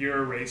you're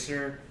a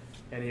racer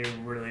and you're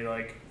really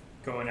like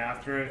going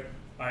after it,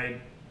 I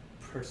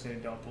personally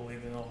don't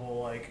believe in the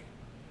whole like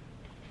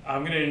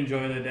I'm gonna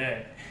enjoy the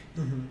day.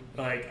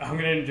 Like I'm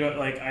gonna enjoy,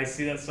 like I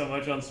see that so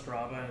much on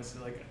Strava, and it's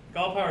like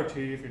all power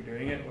to you if you're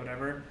doing it,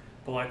 whatever.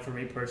 But like for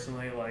me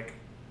personally, like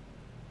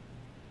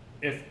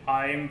if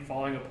I'm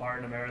falling apart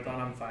in a marathon,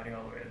 I'm fighting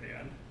all the way at the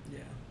end. Yeah.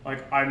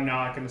 Like I'm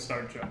not gonna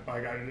start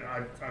like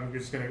I'm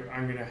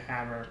gonna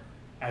hammer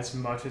as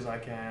much as I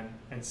can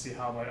and see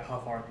how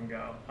far I can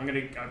go.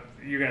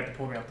 You're gonna have to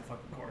pull me off the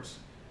fucking course.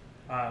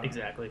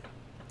 exactly.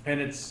 And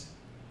it's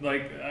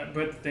like,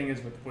 but the thing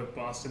is with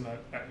Boston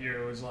that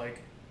year, it was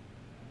like,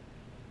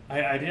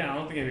 I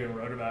don't think I even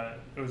wrote about it.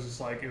 It was just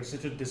like, it was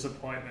such a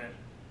disappointment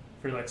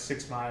for like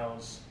 6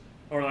 miles,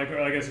 or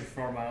I guess it's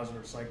 4 miles,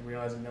 where it's like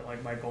realizing that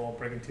like my goal of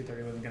breaking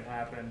 2:30 wasn't gonna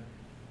happen.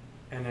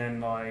 And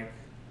then like,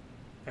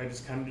 I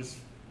just kind of just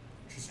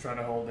try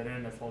to hold it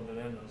in. I folded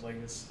it in. I was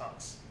like, this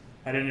sucks.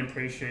 I didn't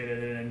appreciate it.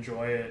 I didn't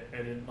enjoy it. I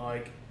didn't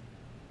like.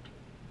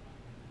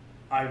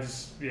 It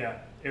was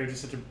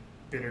just such a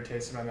bitter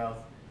taste in my mouth.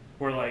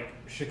 Where like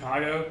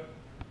Chicago,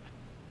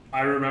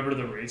 I remember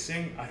the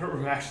racing. I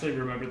don't actually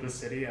remember the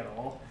city at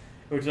all,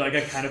 which like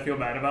I kind of feel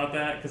bad about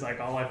that because like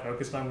all I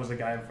focused on was the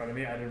guy in front of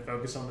me. I didn't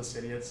focus on the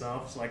city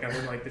itself. So like I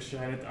was like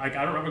I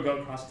don't remember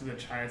going across to the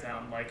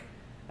Chinatown like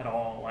at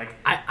all. Like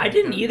I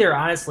didn't either.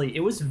 Honestly,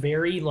 it was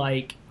very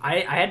like I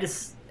had to.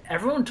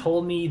 Everyone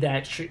told me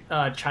that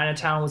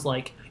Chinatown was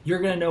like, you're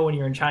gonna know when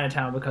you're in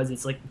Chinatown because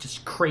it's like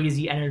just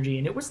crazy energy,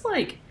 and it was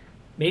like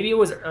maybe it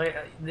was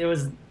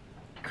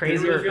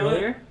crazier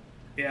earlier.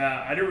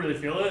 Yeah, I didn't really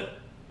feel it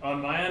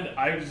on my end.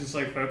 I was just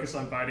like focused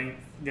on fighting,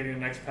 getting the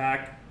next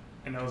pack,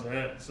 and that was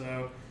it.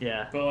 So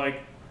yeah, but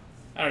like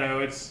I don't know,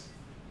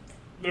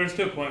 there's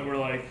to a point where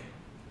like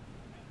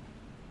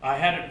I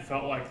hadn't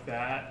felt like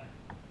that.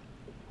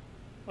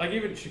 Like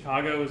even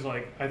Chicago was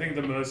like, I think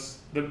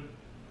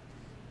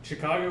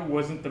Chicago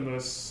wasn't the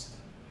most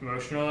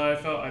emotional that I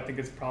felt. I think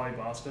it's probably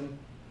Boston,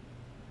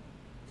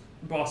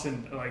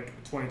 like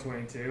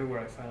 2022, where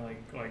I finally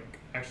like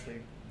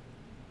actually,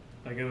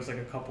 like it was like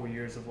a couple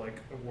years of like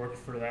work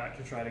for that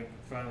to try to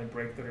finally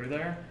break through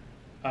there.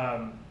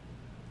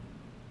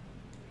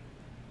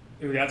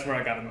 That's where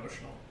I got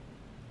emotional.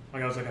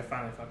 Like I was like, I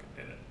finally fucking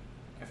did it.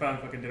 I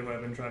finally fucking did what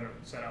I've been trying to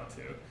set out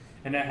to,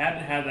 and I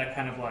hadn't had that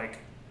kind of like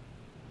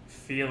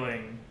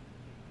feeling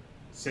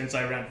since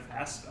I ran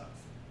fast stuff.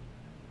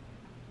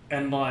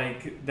 And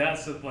like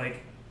that's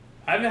like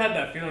I haven't had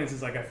that feeling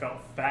since like I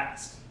felt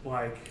fast,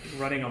 like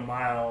running a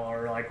mile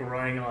or like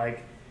running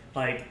like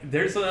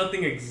there's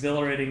nothing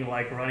exhilarating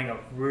like running a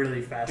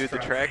really fast. Dude, the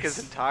track is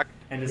I'm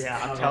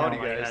telling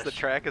you guys, the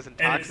track is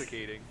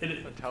intoxicating.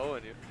 I'm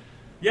telling you.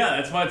 Yeah,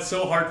 that's why it's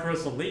so hard for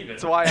us to leave it.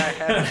 That's why I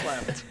haven't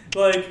left.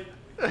 Like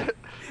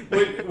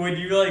when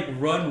you like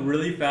run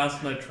really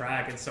fast on the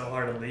track, it's so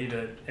hard to leave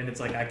it, and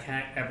it's like I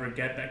can't ever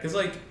get that because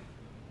like.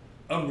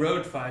 A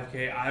road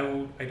 5K, I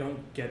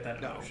don't get that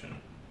emotion.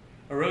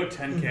 A road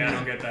 10K, I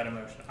don't get that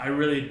emotion. I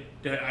really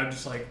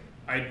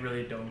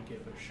don't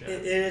give a shit.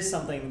 It is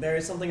something. There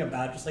is something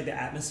about just like the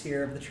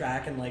atmosphere of the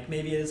track, and like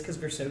maybe it is because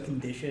we're so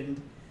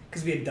conditioned,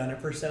 because we had done it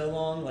for so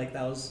long. Like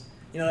that was,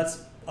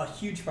 that's a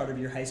huge part of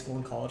your high school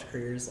and college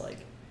careers. Like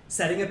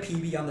setting a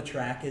PB on the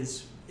track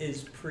is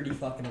pretty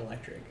fucking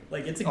electric.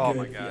 Like it's a good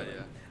my God, feeling.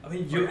 yeah. I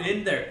mean, you're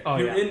in there.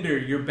 In there.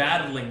 You're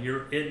battling.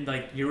 You're in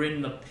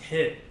the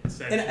pit.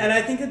 And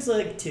I think it's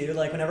like too.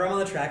 Like whenever I'm on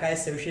the track, I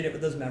associate it with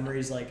those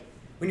memories. Like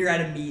when you're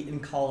at a meet in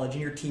college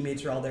and your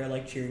teammates are all there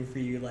like cheering for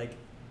you. Like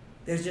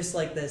there's just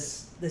like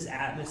this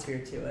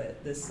atmosphere to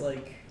it. This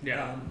like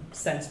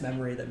sense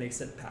memory that makes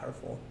it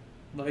powerful.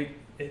 Like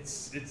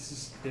it's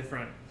just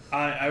different.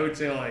 I would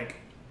say like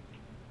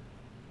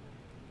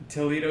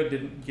Toledo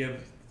didn't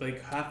give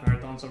like half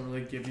marathons don't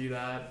really give you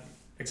that.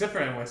 Except for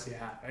NYC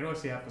half.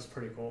 NYC half was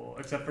pretty cool.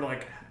 Except for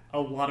like a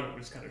lot of it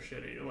was kind of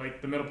shitty.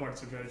 Like the middle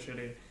parts are kind of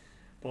shitty.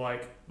 But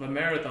like the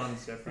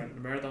marathon's different.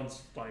 The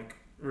marathon's like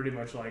pretty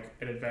much like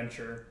an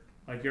adventure.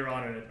 Like you're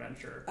on an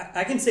adventure.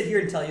 I can sit here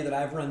and tell you that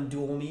I've run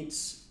dual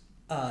meets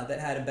that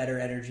had a better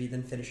energy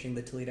than finishing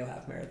the Toledo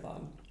half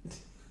marathon.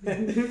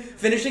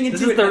 Finishing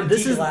into an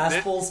empty glass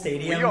full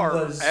stadium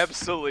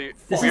absolutely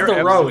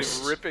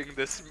ripping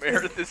this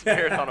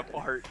marathon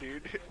apart,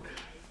 dude.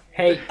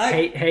 Hey.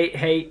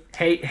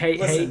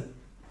 Listen,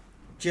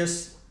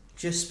 just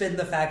spin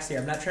the facts here.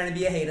 I'm not trying to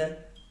be a hater,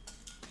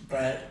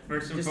 but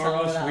First and just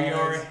foremost, calling we it out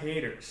are as-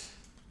 haters.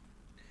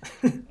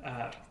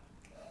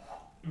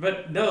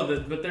 But no,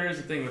 but there is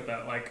a thing with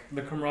that, like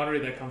the camaraderie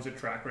that comes with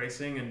track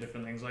racing and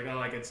different things like that.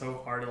 Like it's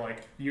so hard to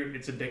like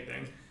it's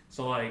addicting.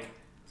 So like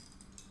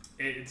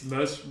it's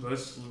most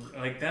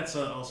like that's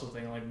also a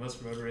thing. Like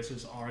most road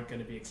races aren't going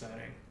to be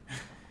exciting.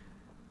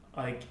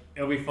 Like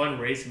it'll be fun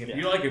racing if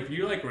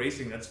you like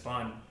racing, that's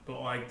fun.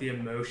 But like the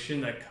emotion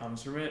that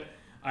comes from it,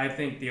 I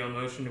think the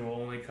emotion will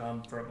only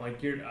come from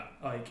like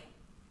I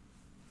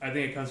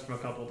think it comes from a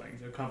couple things.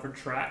 It'll come from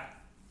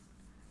track.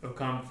 It'll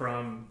come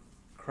from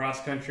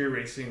cross country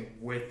racing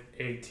with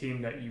a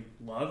team that you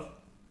love,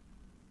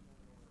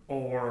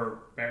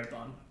 or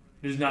marathon.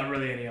 There's not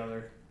really any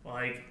other.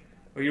 Like,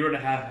 well, you run a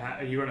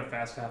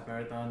fast half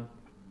marathon.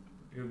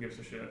 Who gives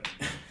a shit?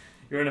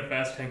 You run a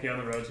fast 10K on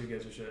the roads. Who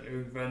gives a shit?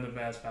 You run the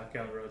fast 5K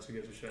on the roads. Who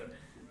gives a shit?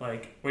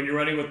 Like when you're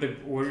running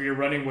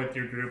with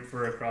your group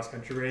for a cross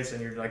country race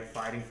and you're like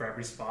fighting for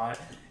every spot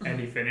and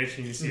you finish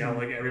and you see how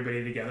like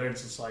everybody together.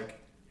 It's just like,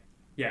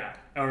 yeah.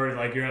 Or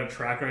like you're on a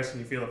track race and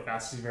you feel the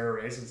fastest you've ever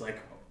raced. It's like,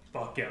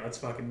 fuck yeah, that's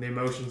fucking the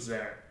emotions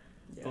there.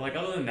 Yeah. But like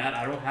other than that,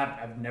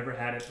 I've never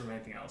had it from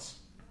anything else.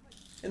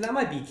 And that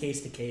might be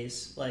case to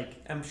case.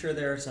 Like I'm sure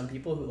there are some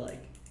people who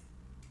like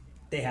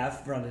they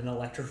have run an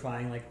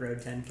electrifying like road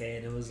 10K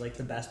and it was like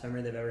the best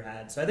memory they've ever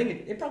had. So I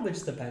think it probably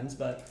just depends.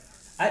 But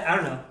I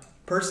don't know.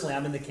 Personally,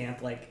 I'm in the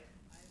camp like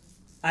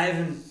I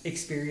haven't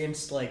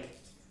experienced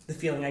like the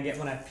feeling I get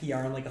when I PR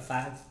on like a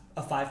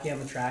 5K on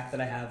the track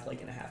that I have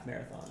like in a half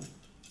marathon.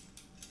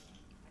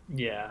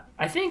 Yeah,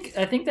 I think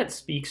that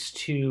speaks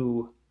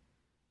to,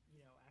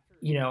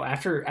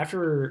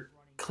 after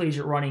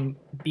collegiate running,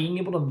 being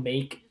able to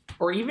make,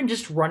 or even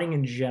just running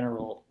in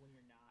general,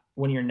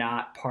 when you're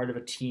not part of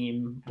a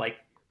team like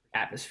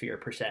atmosphere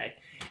per se,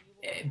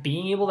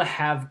 being able to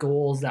have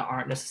goals that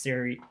aren't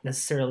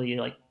necessarily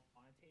like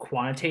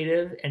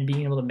quantitative and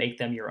being able to make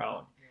them your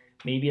own.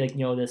 Maybe like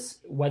this,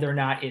 whether or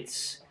not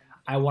it's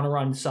I want to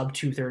run sub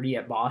 2:30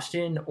 at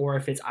Boston, or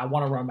if it's I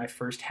want to run my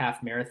first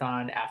half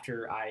marathon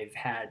after I've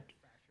had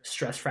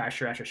stress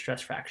fracture after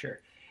stress fracture.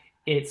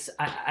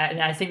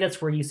 I think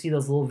that's where you see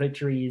those little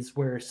victories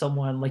where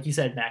someone, like you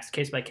said, Max,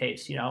 case by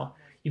case,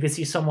 you could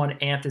see someone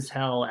amped as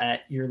hell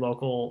at your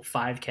local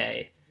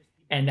 5K,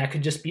 and that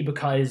could just be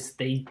because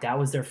that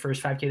was their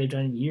first 5K they've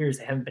done in years.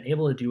 They haven't been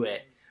able to do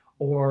it,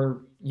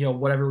 or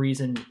whatever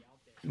reason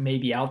may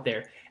be out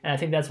there. And I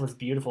think that's what's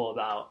beautiful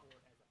about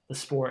the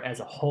sport as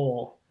a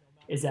whole,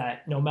 is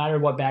that no matter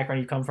what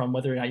background you come from,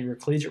 whether or not you were a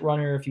collegiate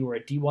runner, if you were a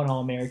D1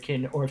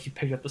 All-American, or if you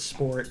picked up the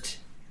sport,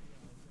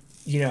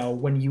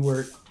 when you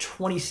were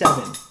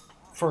 27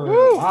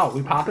 wow,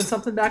 we popping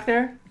something back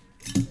there?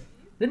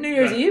 The New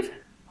Year's Eve?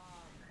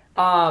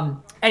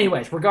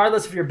 Anyways,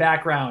 regardless of your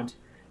background,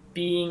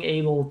 being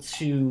able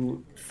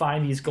to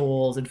find these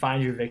goals and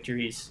find your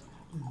victories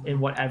in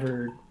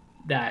whatever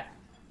that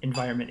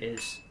environment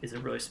is a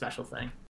really special thing.